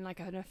 like in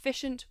like an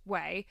efficient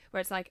way,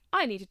 where it's like,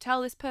 I need to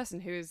tell this person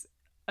who is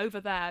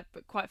over there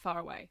but quite far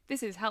away.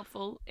 This is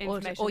helpful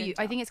information.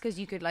 I think it's because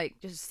you could like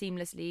just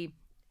seamlessly,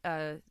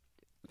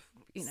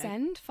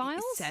 send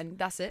files. Send.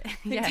 That's it.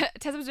 Yeah.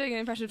 Tessa was doing an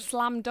impression of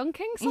slam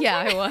dunking something. Yeah,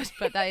 I was,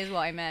 but that is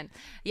what I meant.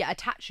 Yeah,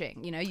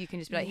 attaching. You know, you can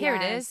just be like, here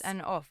it is, Yes.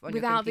 and off on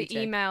Without your the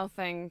computer. email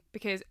thing,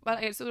 because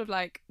it's sort of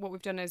like what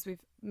we've done is we've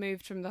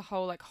moved from the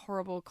whole like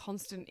horrible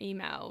constant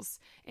emails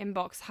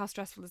inbox, how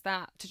stressful is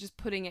that, to just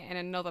putting it in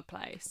another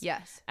place.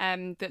 Yes.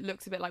 That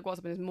looks a bit like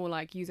WhatsApp and is more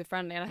like user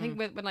friendly. And I think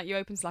when like you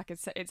open Slack,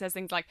 it says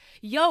things like,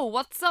 yo,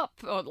 what's up?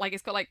 Or like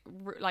it's got like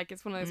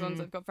it's one of those ones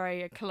that've got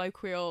very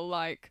colloquial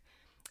like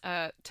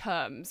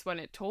terms when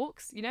it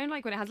talks, you know,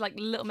 like when it has like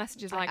little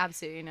messages like I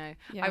absolutely know.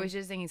 Yeah. I was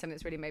just thinking something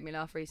that's really made me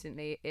laugh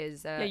recently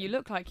is yeah, you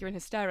look like you're in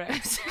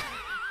hysterics.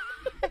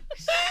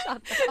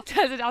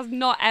 Tessa has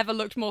not ever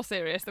looked more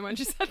serious than when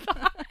she said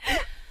that.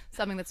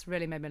 something that's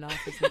really made me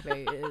laugh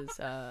recently is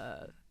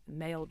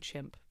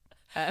MailChimp.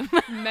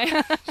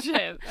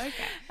 MailChimp.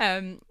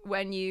 Okay.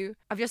 When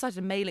I've just started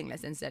a mailing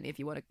list incidentally if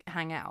you want to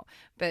hang out,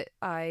 but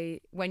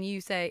when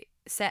you say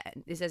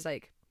send, it says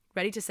like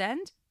ready to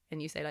send,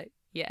 and you say like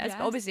yes.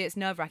 But obviously it's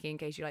nerve-wracking in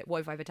case you're like,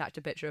 what if I've attached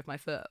a picture of my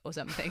foot or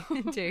something?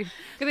 I can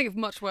think of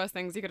much worse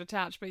things you could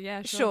attach, but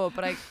yeah, sure,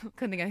 but I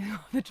couldn't think of anything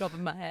off the top of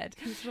my head.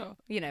 Sure.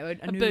 You know,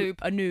 a boob,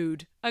 a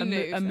nude, a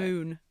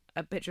moon,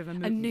 a picture of a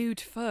moon, a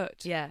nude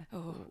foot. Yeah.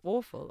 Oh.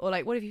 Awful. Or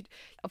like, what if you?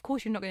 Of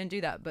course, you're not going to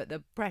do that, but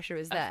the pressure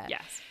is there.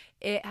 Yes.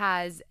 It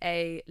has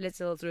a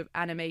little sort of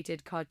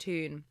animated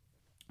cartoon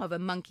of a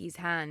monkey's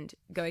hand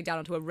going down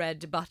onto a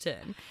red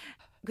button.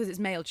 Because it's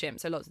MailChimp,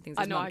 so lots of things.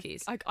 I know.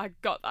 monkeys. I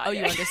got that. Oh,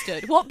 you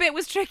understood. What bit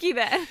was tricky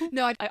then?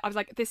 No, I was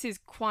like, this is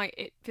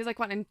it feels like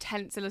quite an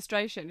intense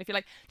illustration. If you're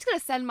like, just going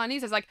to send my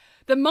news, it's like,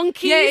 the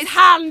monkey's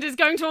hand is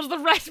going towards the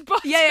red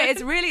button. Yeah,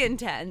 it's really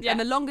intense. Yeah. And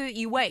the longer that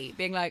you wait,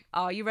 being like,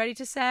 are you ready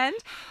to send?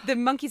 The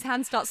monkey's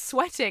hand starts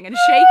sweating and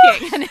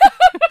shaking. And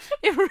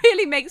it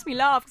really makes me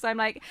laugh because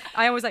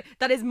I always like,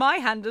 that is my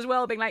hand as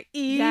well, being like,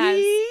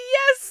 Yes.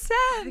 yes,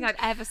 I don't send. think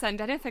I'd ever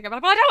send anything. I'm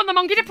like, well, I don't want the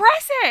monkey to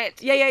press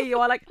it. Yeah, you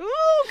are like, ooh,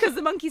 because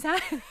the monkey's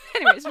hand.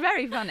 Anyway, it's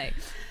very funny.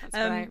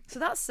 That's great. So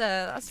that's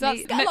that's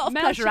me. Get a lot of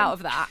pleasure MailChimp. out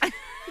of that.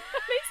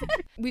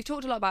 We've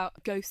talked a lot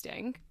about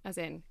ghosting, as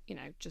in, you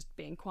know, just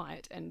being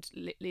quiet and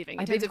leaving.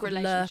 I In think terms of it's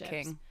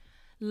relationships.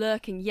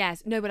 Lurking,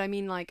 yes. No, but I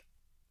mean, like,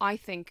 I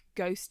think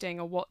ghosting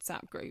a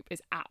WhatsApp group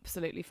is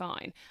absolutely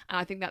fine. And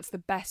I think that's the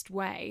best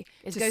way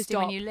It's to ghosting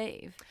stop. when you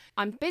leave.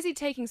 I'm busy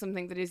taking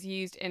something that is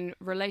used in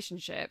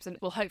relationships, and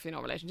well, hopefully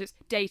not relationships,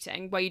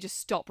 dating, where you just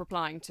stop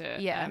replying to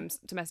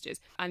to messages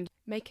and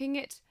making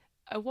it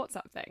a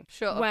WhatsApp thing.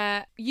 Sure.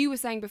 Where you were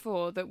saying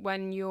before that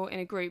when you're in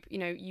a group, you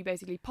know, you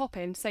basically pop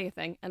in, say a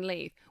thing, and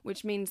leave,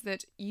 which means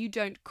that you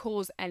don't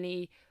cause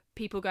any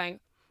people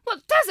going,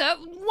 well, Tessa,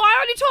 why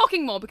aren't you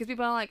talking more? Because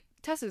people are like,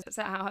 Tessa's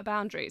set out her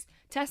boundaries.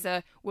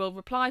 Tessa will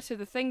reply to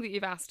the thing that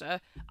you've asked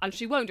her, and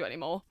she won't do it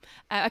anymore.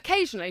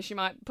 Occasionally, she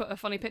might put a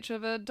funny picture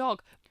of a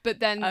dog, but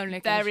then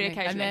Only very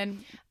occasionally. occasionally.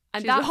 And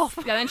And she's off.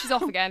 Yeah, then she's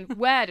off again.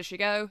 Where does she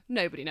go?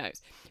 Nobody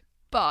knows.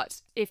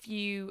 But if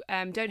you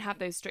don't have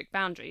those strict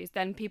boundaries,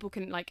 then people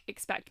can like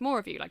expect more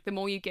of you. Like the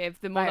more you give,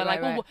 the more Right, they're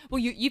like, right, well,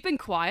 you've been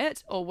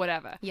quiet or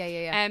whatever.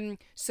 Yeah.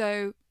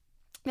 So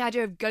the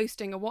idea of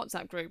ghosting a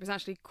WhatsApp group is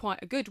actually quite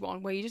a good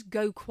one, where you just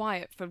go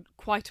quiet for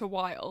quite a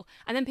while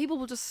and then people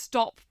will just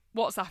stop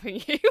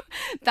WhatsApping you.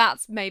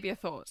 That's maybe a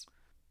thought.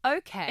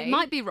 Okay. It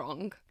might be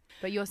wrong.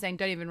 But you're saying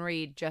don't even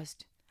read,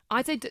 just...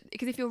 I'd say,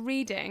 because if you're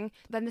reading,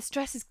 then the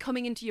stress is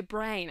coming into your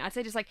brain. I'd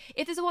say just like,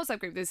 if there's a WhatsApp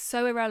group that's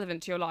so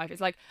irrelevant to your life, it's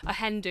like a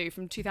Hindu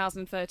from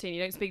 2013,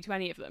 you don't speak to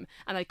any of them,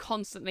 and they're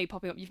constantly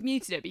popping up. You've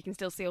muted it, but you can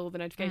still see all the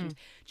notifications.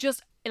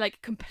 Just,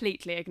 like,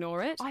 completely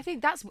ignore it. I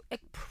think that's a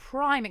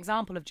prime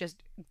example of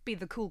just be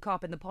the cool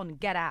carp in the pond and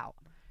get out.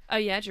 Oh,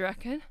 yeah, do you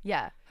reckon?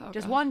 Yeah. Oh,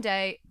 just God. one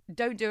day,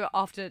 don't do it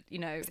after,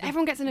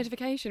 Everyone gets a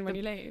notification when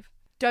you leave.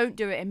 Don't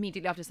do it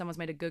immediately after someone's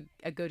made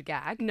a good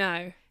gag.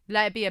 No.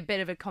 Let it be a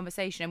bit of a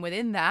conversation, and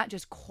within that,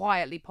 just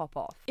quietly pop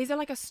off. Is there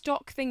like a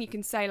stock thing you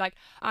can say, like,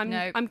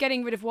 I'm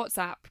getting rid of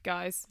WhatsApp,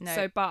 guys,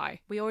 so bye?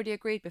 We already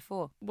agreed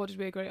before. What did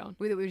we agree on?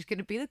 We were just going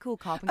to be the cool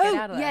cop and get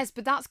out of there. Yes,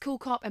 but that's cool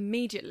cop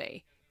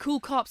immediately. Cool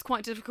cop's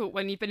quite difficult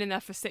when you've been in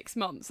there for 6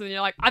 months and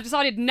you're like, I've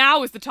decided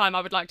now is the time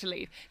I would like to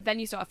leave. Then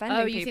you start offending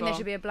people. Oh, you think there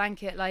should be a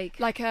blanket like,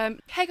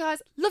 hey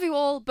guys, love you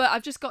all, but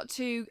I've just got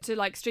to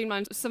like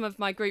streamline some of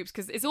my groups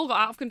because it's all got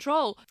out of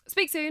control.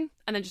 Speak soon,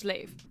 and then just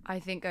leave. I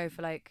think go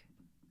for like,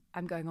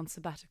 I'm going on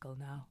sabbatical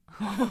now.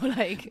 Or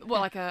like,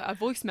 well, like a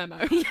voice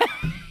memo.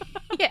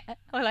 Yeah.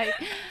 Or like,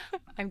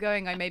 I'm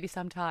going maybe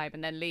sometime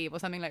and then leave, or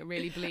something like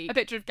really bleak. A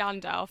picture of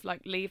Gandalf like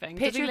leaving.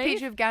 Picture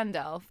of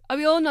Gandalf. Are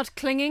we all not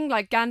clinging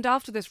like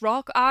Gandalf to this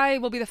rock? I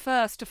will be the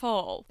first to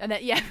fall. And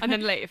then and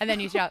then leave. And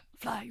then you shout,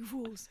 "Fly, you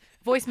fools!"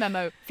 Voice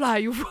memo, "Fly,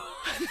 you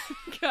fools!"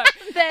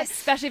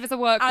 Especially if it's a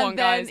work one,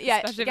 guys. Yeah,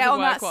 especially if get it's a on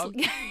work that. one.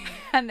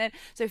 And then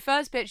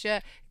first picture,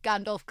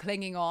 Gandalf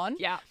clinging on.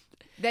 Yeah.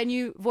 Then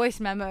you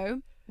voice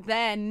memo.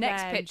 Then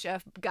next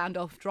picture,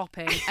 Gandalf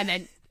dropping, and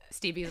then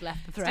Stevie has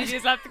left the thread. Stevie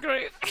has left the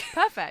group.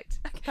 Perfect.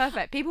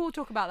 People will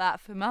talk about that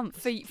for months.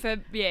 For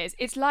years.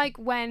 It's like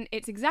when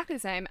it's exactly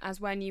the same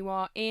as when you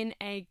are in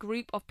a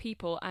group of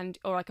people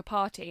or like a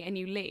party and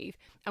you leave.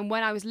 And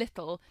when I was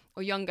little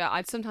or younger,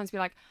 I'd sometimes be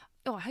like,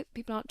 oh, I hope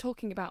people aren't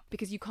talking about,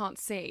 because you can't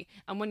see.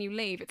 And when you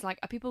leave, it's like,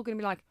 are people going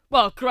to be like,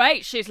 well,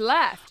 great, she's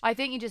left? I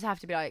think you just have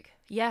to be like,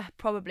 yeah,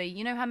 probably.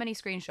 You know how many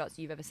screenshots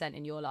you've ever sent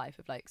in your life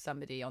of like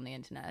somebody on the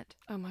internet?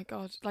 Oh my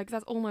God. Like,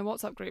 that's all my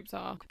WhatsApp groups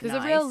are. There's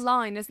Nice. a real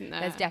line, isn't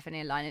there? There's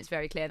definitely a line. It's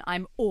very clear. And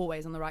I'm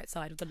always on the right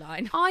side of the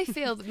line. I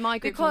feel that my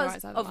group's on the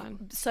right side of the line.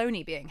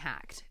 Sony being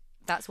hacked.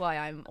 That's why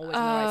I'm always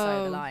on the right side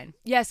of the line.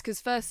 Yes,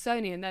 because first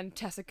Sony and then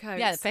Tessa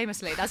Coates. Yeah,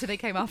 famously. That's who they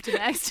came after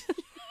next.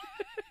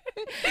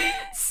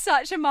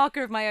 Such a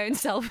marker of my own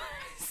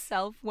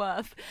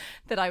self-worth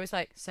that I was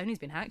like, Sony's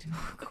been hacked.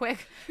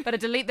 Quick, better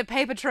delete the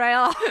paper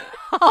trail.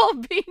 I'll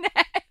be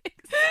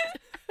next.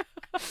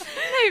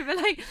 No, but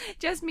like,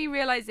 just me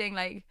realizing,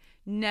 like,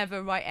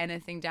 never write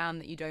anything down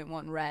that you don't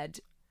want read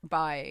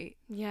by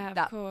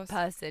that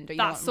person.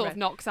 That sort of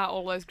knocks out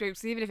all those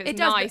groups. Even if it's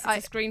nice,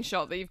 it's a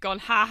screenshot that you've gone,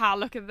 ha,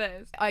 look at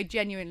this. I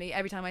genuinely,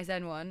 every time I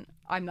send one,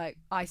 I'm like,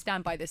 I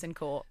stand by this in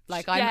court.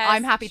 Like,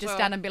 I'm happy to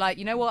stand and be like,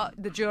 you know what,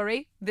 the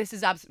jury, this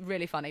is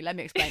really funny. Let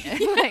me explain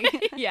it.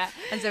 Like, yeah.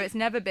 And so it's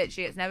never bitchy.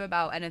 It's never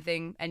about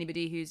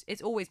anybody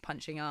it's always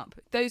punching up.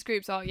 Those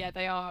groups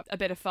they are a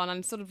bit of fun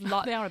and sort of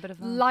they are a bit of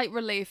fun. Light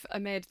relief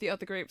amid the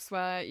other groups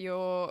where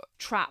you're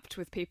trapped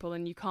with people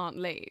and you can't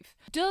leave.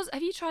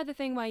 Have you tried the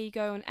thing where you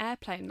go on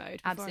airplane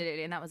mode before?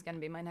 Absolutely, and that was going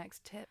to be my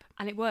next tip.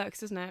 And it works,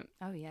 doesn't it?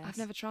 Oh, yes. I've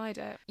never tried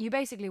it. You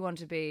basically want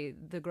to be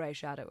the grey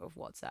shadow of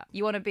WhatsApp.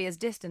 You want to be as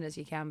distant as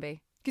you can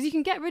be. Because you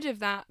can get rid of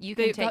that. You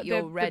can take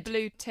your red... the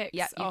blue ticks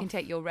Yeah, you off. can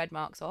take your red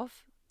marks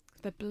off.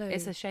 The blue.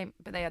 It's a shame,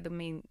 but they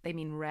mean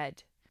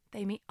red.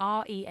 They mean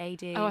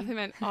READ. Oh, I think they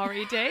meant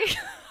RED. It's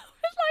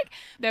like,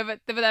 they're blue.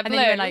 And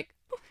then you're like...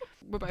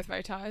 We're both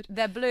very tired.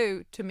 They're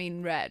blue to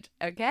mean red,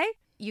 okay?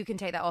 You can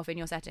take that off in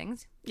your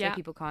settings so Yeah.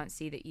 people can't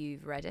see that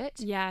you've read it.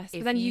 Yes,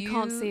 If but then you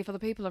can't see if other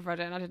people have read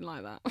it, and I didn't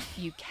like that.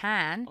 You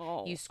can.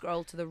 Oh. You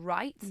scroll to the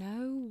right.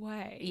 No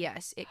way.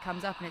 Yes, it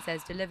comes up and it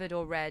says delivered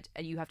or read,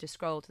 and you have to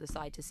scroll to the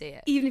side to see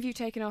it. Even if you've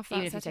taken off that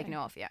Even if you've setting? taken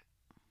it off, yeah.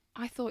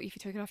 I thought if you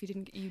took it off,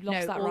 you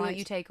lost that all right. that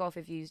you take off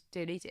if you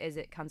delete it is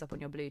it comes up on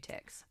your blue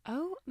ticks.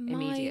 Oh my!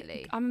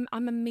 Immediately. I'm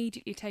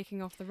immediately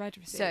taking off the red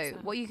receipts. So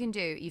what you can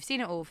do, you've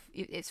seen it all.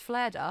 It's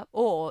flared up,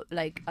 or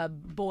like a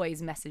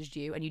boy's messaged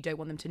you and you don't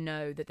want them to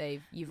know that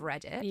you've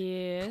read it.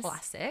 Yes.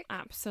 Classic.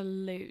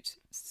 Absolute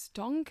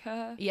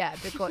stonker. Yeah,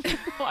 because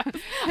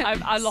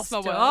I lost my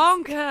words.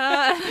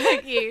 Stonker.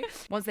 Thank you.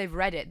 Once they've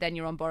read it, then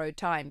you're on borrowed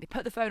time.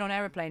 Put the phone on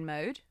aeroplane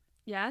mode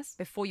Yes.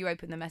 before you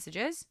open the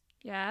messages.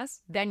 Yes.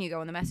 Then you go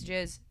on the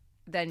messages.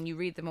 Then you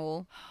read them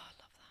all. Oh, I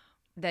love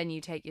that. Then you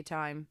take your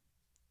time.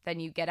 Then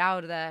you get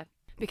out of there.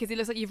 Because it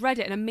looks like you've read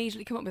it and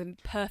immediately come up with a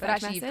perfect But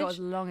actually, message. you've got as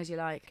long as you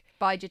like.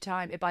 Bide your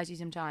time. It buys you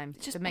some time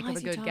Just to make up a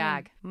buys you good time.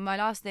 gag. My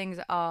last things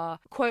are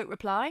quote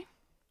reply.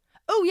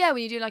 Oh yeah,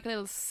 when you do like a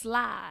little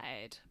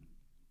slide,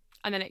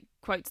 and then it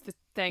quotes the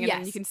thing, and then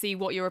Yes. you can see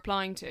what you're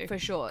replying to. For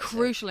sure.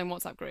 Crucial in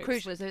WhatsApp groups.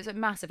 Crucial. So it's like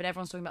massive, and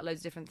everyone's talking about loads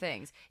of different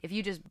things. If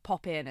you just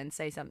pop in and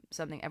say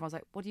something, everyone's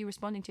like, "What are you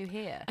responding to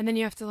here?" And then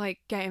you have to like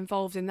get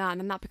involved in that,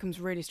 and then that becomes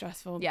really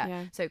stressful.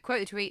 Yeah. So quote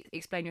the tweet,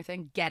 explain your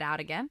thing, get out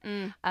again.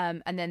 Mm.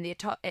 And then the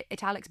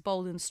italics,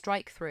 bold, and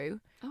strike through.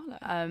 Oh,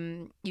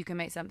 look. You can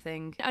make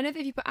something. I know that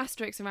if you put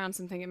asterisks around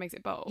something, it makes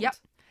it bold. Yep.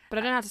 But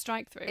I don't know how to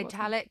strike through.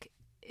 Italic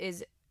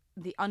is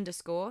the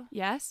underscore,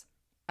 Yes.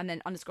 and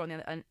then underscore on the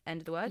other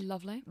end of the word.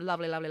 Lovely.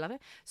 Lovely, lovely, lovely.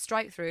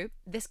 Strike through.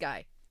 This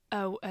guy.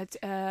 Oh,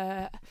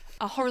 a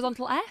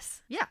horizontal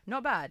S? Yeah,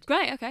 not bad.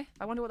 Great, okay.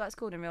 I wonder what that's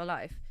called in real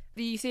life.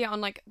 You see it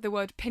on like the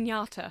word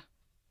piñata.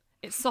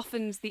 It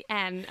softens the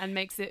N and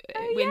makes it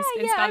in over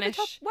Spanish.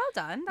 top. Well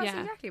done. That's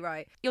Yeah. exactly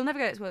right. You'll never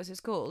get what it's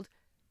called.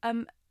 A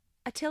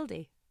tilde.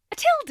 A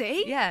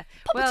tilde? Yeah.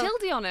 Pop well, a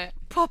tilde on it.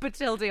 Pop a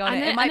tilde on And it.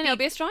 then, It might and then it'll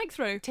be a strike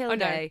through. tilde. Oh,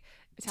 no.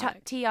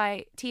 Italic.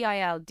 Tilde.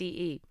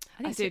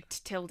 I do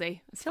tilde.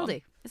 It's fun.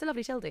 Tilde. It's a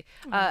lovely tilde.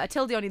 A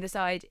tilde on either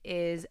side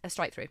is a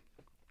strike through.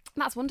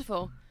 That's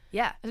wonderful.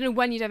 Yeah. I don't know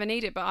when you'd ever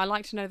need it, but I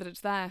like to know that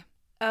it's there.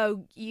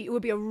 Oh, it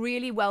would be a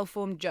really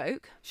well-formed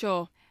joke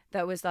Sure.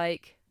 that was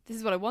like, This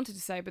is what I wanted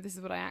to say, but this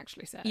is what I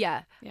actually said.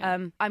 yeah, Yeah.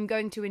 I'm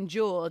going to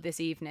endure this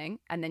evening,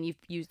 and then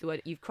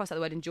you've crossed out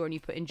the word endure and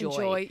you've put enjoy.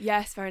 Enjoy.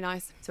 Yes, very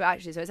nice. So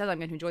it says I'm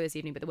going to enjoy this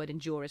evening, but the word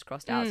endure is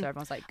crossed out, so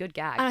everyone's like, good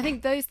gag. And I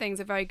think those things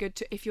are very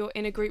good if you're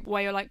in a group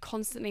where you're like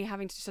constantly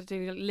having to sort of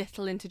do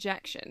little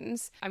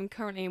interjections. I'm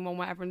currently in one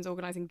where everyone's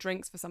organising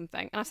drinks for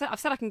something, and I've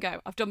said I can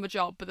go. I've done my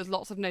job, but there's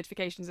lots of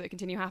notifications that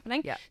continue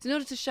happening. Yeah. So in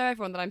order to show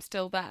everyone that I'm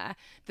still there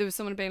was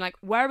someone being like,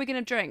 "Where are we going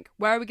to drink?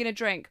 Where are we going to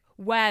drink?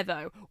 Where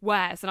though?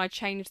 Where?" So I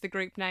changed the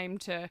group name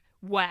to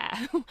Where,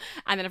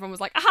 and then everyone was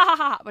like, "Ah ha ha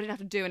ha!" But I didn't have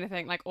to do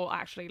anything like or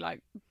actually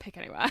like pick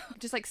anywhere.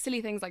 Just like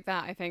silly things like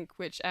that, I think,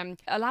 which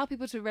allow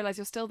people to realise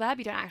you're still there, but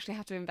you don't actually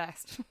have to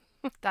invest.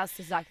 That's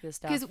exactly the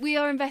stuff. Because we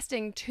are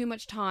investing too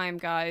much time,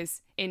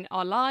 guys, in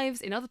our lives,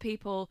 in other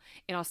people,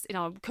 in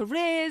our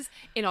careers,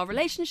 in our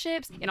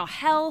relationships, in our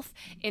health,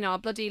 in our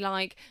bloody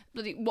what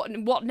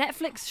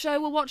Netflix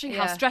show we're watching,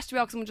 how Yeah. stressed we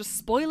are because someone just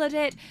spoiled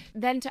it.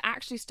 Then to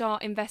actually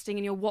start investing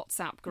in your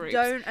WhatsApp groups.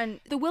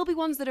 There will be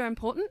ones that are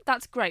important.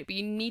 That's great, but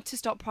you need to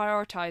stop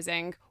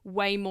prioritizing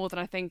way more than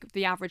I think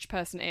the average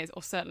person is,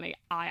 or certainly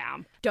I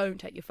am. Don't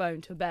take your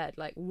phone to bed,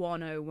 like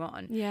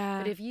 101. Yeah.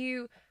 But if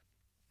you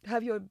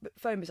have your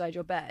phone beside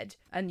your bed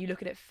and you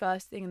look at it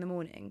first thing in the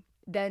morning,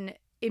 then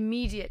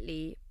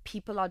immediately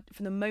people are,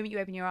 from the moment you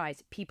open your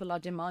eyes, people are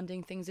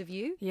demanding things of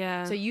you.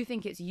 Yeah. So you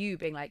think it's you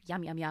being like,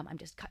 yum, yum, yum, I'm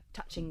just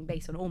touching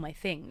base on all my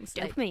things.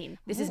 Like, Dopamine.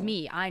 this is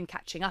me, I'm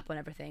catching up on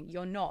everything.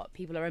 You're not.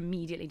 People are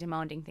immediately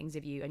demanding things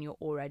of you and you're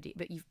already,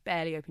 but you've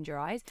barely opened your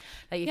eyes.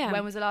 Like, Yeah.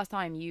 when was the last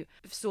time you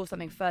saw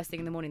something first thing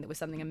in the morning that was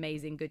something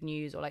amazing, good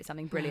news, or like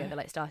something brilliant that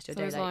like started your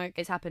So day? it's like,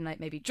 It's happened like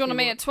maybe Do you want to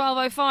meet at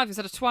 12:05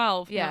 instead of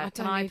 12? yeah, No,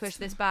 can don't I need push to-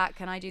 this back?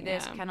 Can I do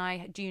this?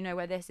 Yeah. Do you know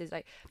where this is?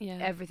 Like, Yeah.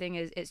 everything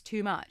it's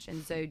too much,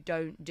 and so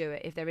don't do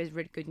it. If there is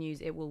really good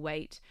news, it will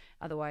wait.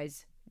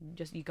 Otherwise,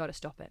 you got to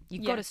stop it.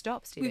 You've got to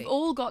stop, Stevie. We've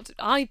all got to,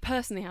 I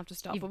personally have to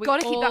stop. You've but we've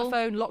got to keep that all-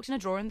 phone locked in a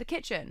drawer in the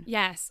kitchen.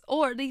 Yes,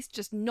 or at least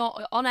just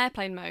not on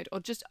airplane mode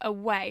or just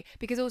away.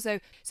 Because also,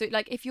 so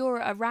like if you're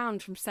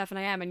around from 7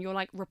 a.m. and you're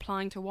like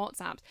replying to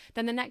WhatsApps,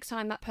 then the next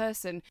time that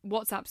person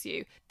WhatsApps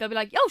you, they'll be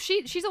like, "Oh,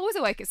 she's always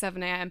awake at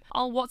 7 a.m.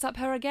 I'll WhatsApp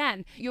her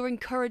again." You're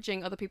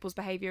encouraging other people's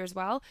behaviour as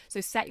well.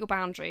 So set your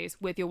boundaries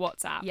with your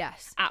WhatsApp.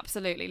 Yes.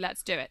 Absolutely,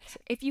 let's do it.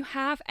 If you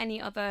have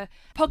any other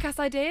podcast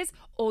ideas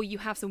or you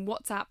have some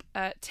WhatsApp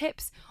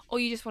tips, or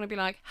you just want to be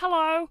like,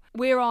 hello,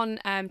 we're on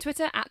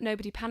Twitter at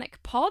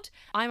NobodyPanicPod.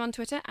 I'm on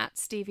Twitter at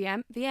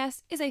StevieM. The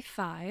S is a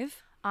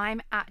 5.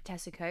 I'm at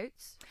Tessa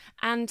Coates.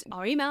 And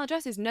our email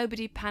address is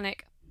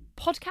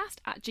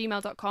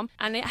nobodypanicpodcast@gmail.com.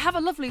 And have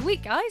a lovely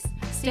week, guys.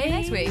 See you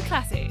next week.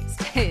 Classy.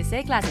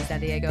 Stay classy,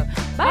 San Diego.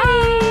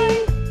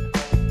 Bye.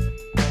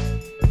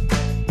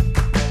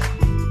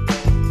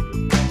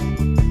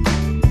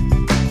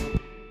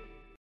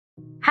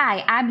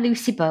 Hi, I'm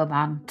Lucy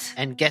Beaumont.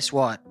 And guess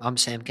what? I'm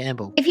Sam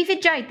Campbell. If you've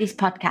enjoyed this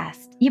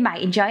podcast, you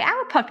might enjoy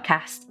our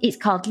podcast. It's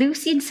called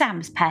Lucy and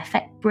Sam's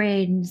Perfect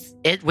Brains.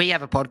 We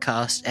have a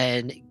podcast,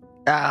 and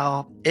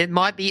it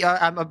might be.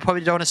 I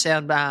probably don't want to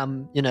sound,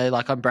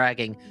 like I'm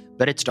bragging,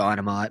 but it's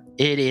dynamite.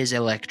 It is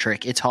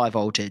electric. It's high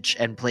voltage,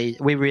 and please,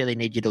 we really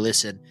need you to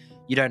listen.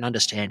 You don't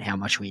understand how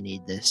much we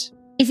need this.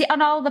 Is it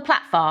on all the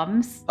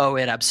platforms? Oh,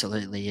 it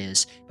absolutely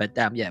is. But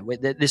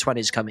this one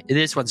is coming.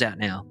 This one's out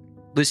now.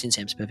 Lucy and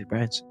Sam's Perfect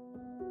Brains.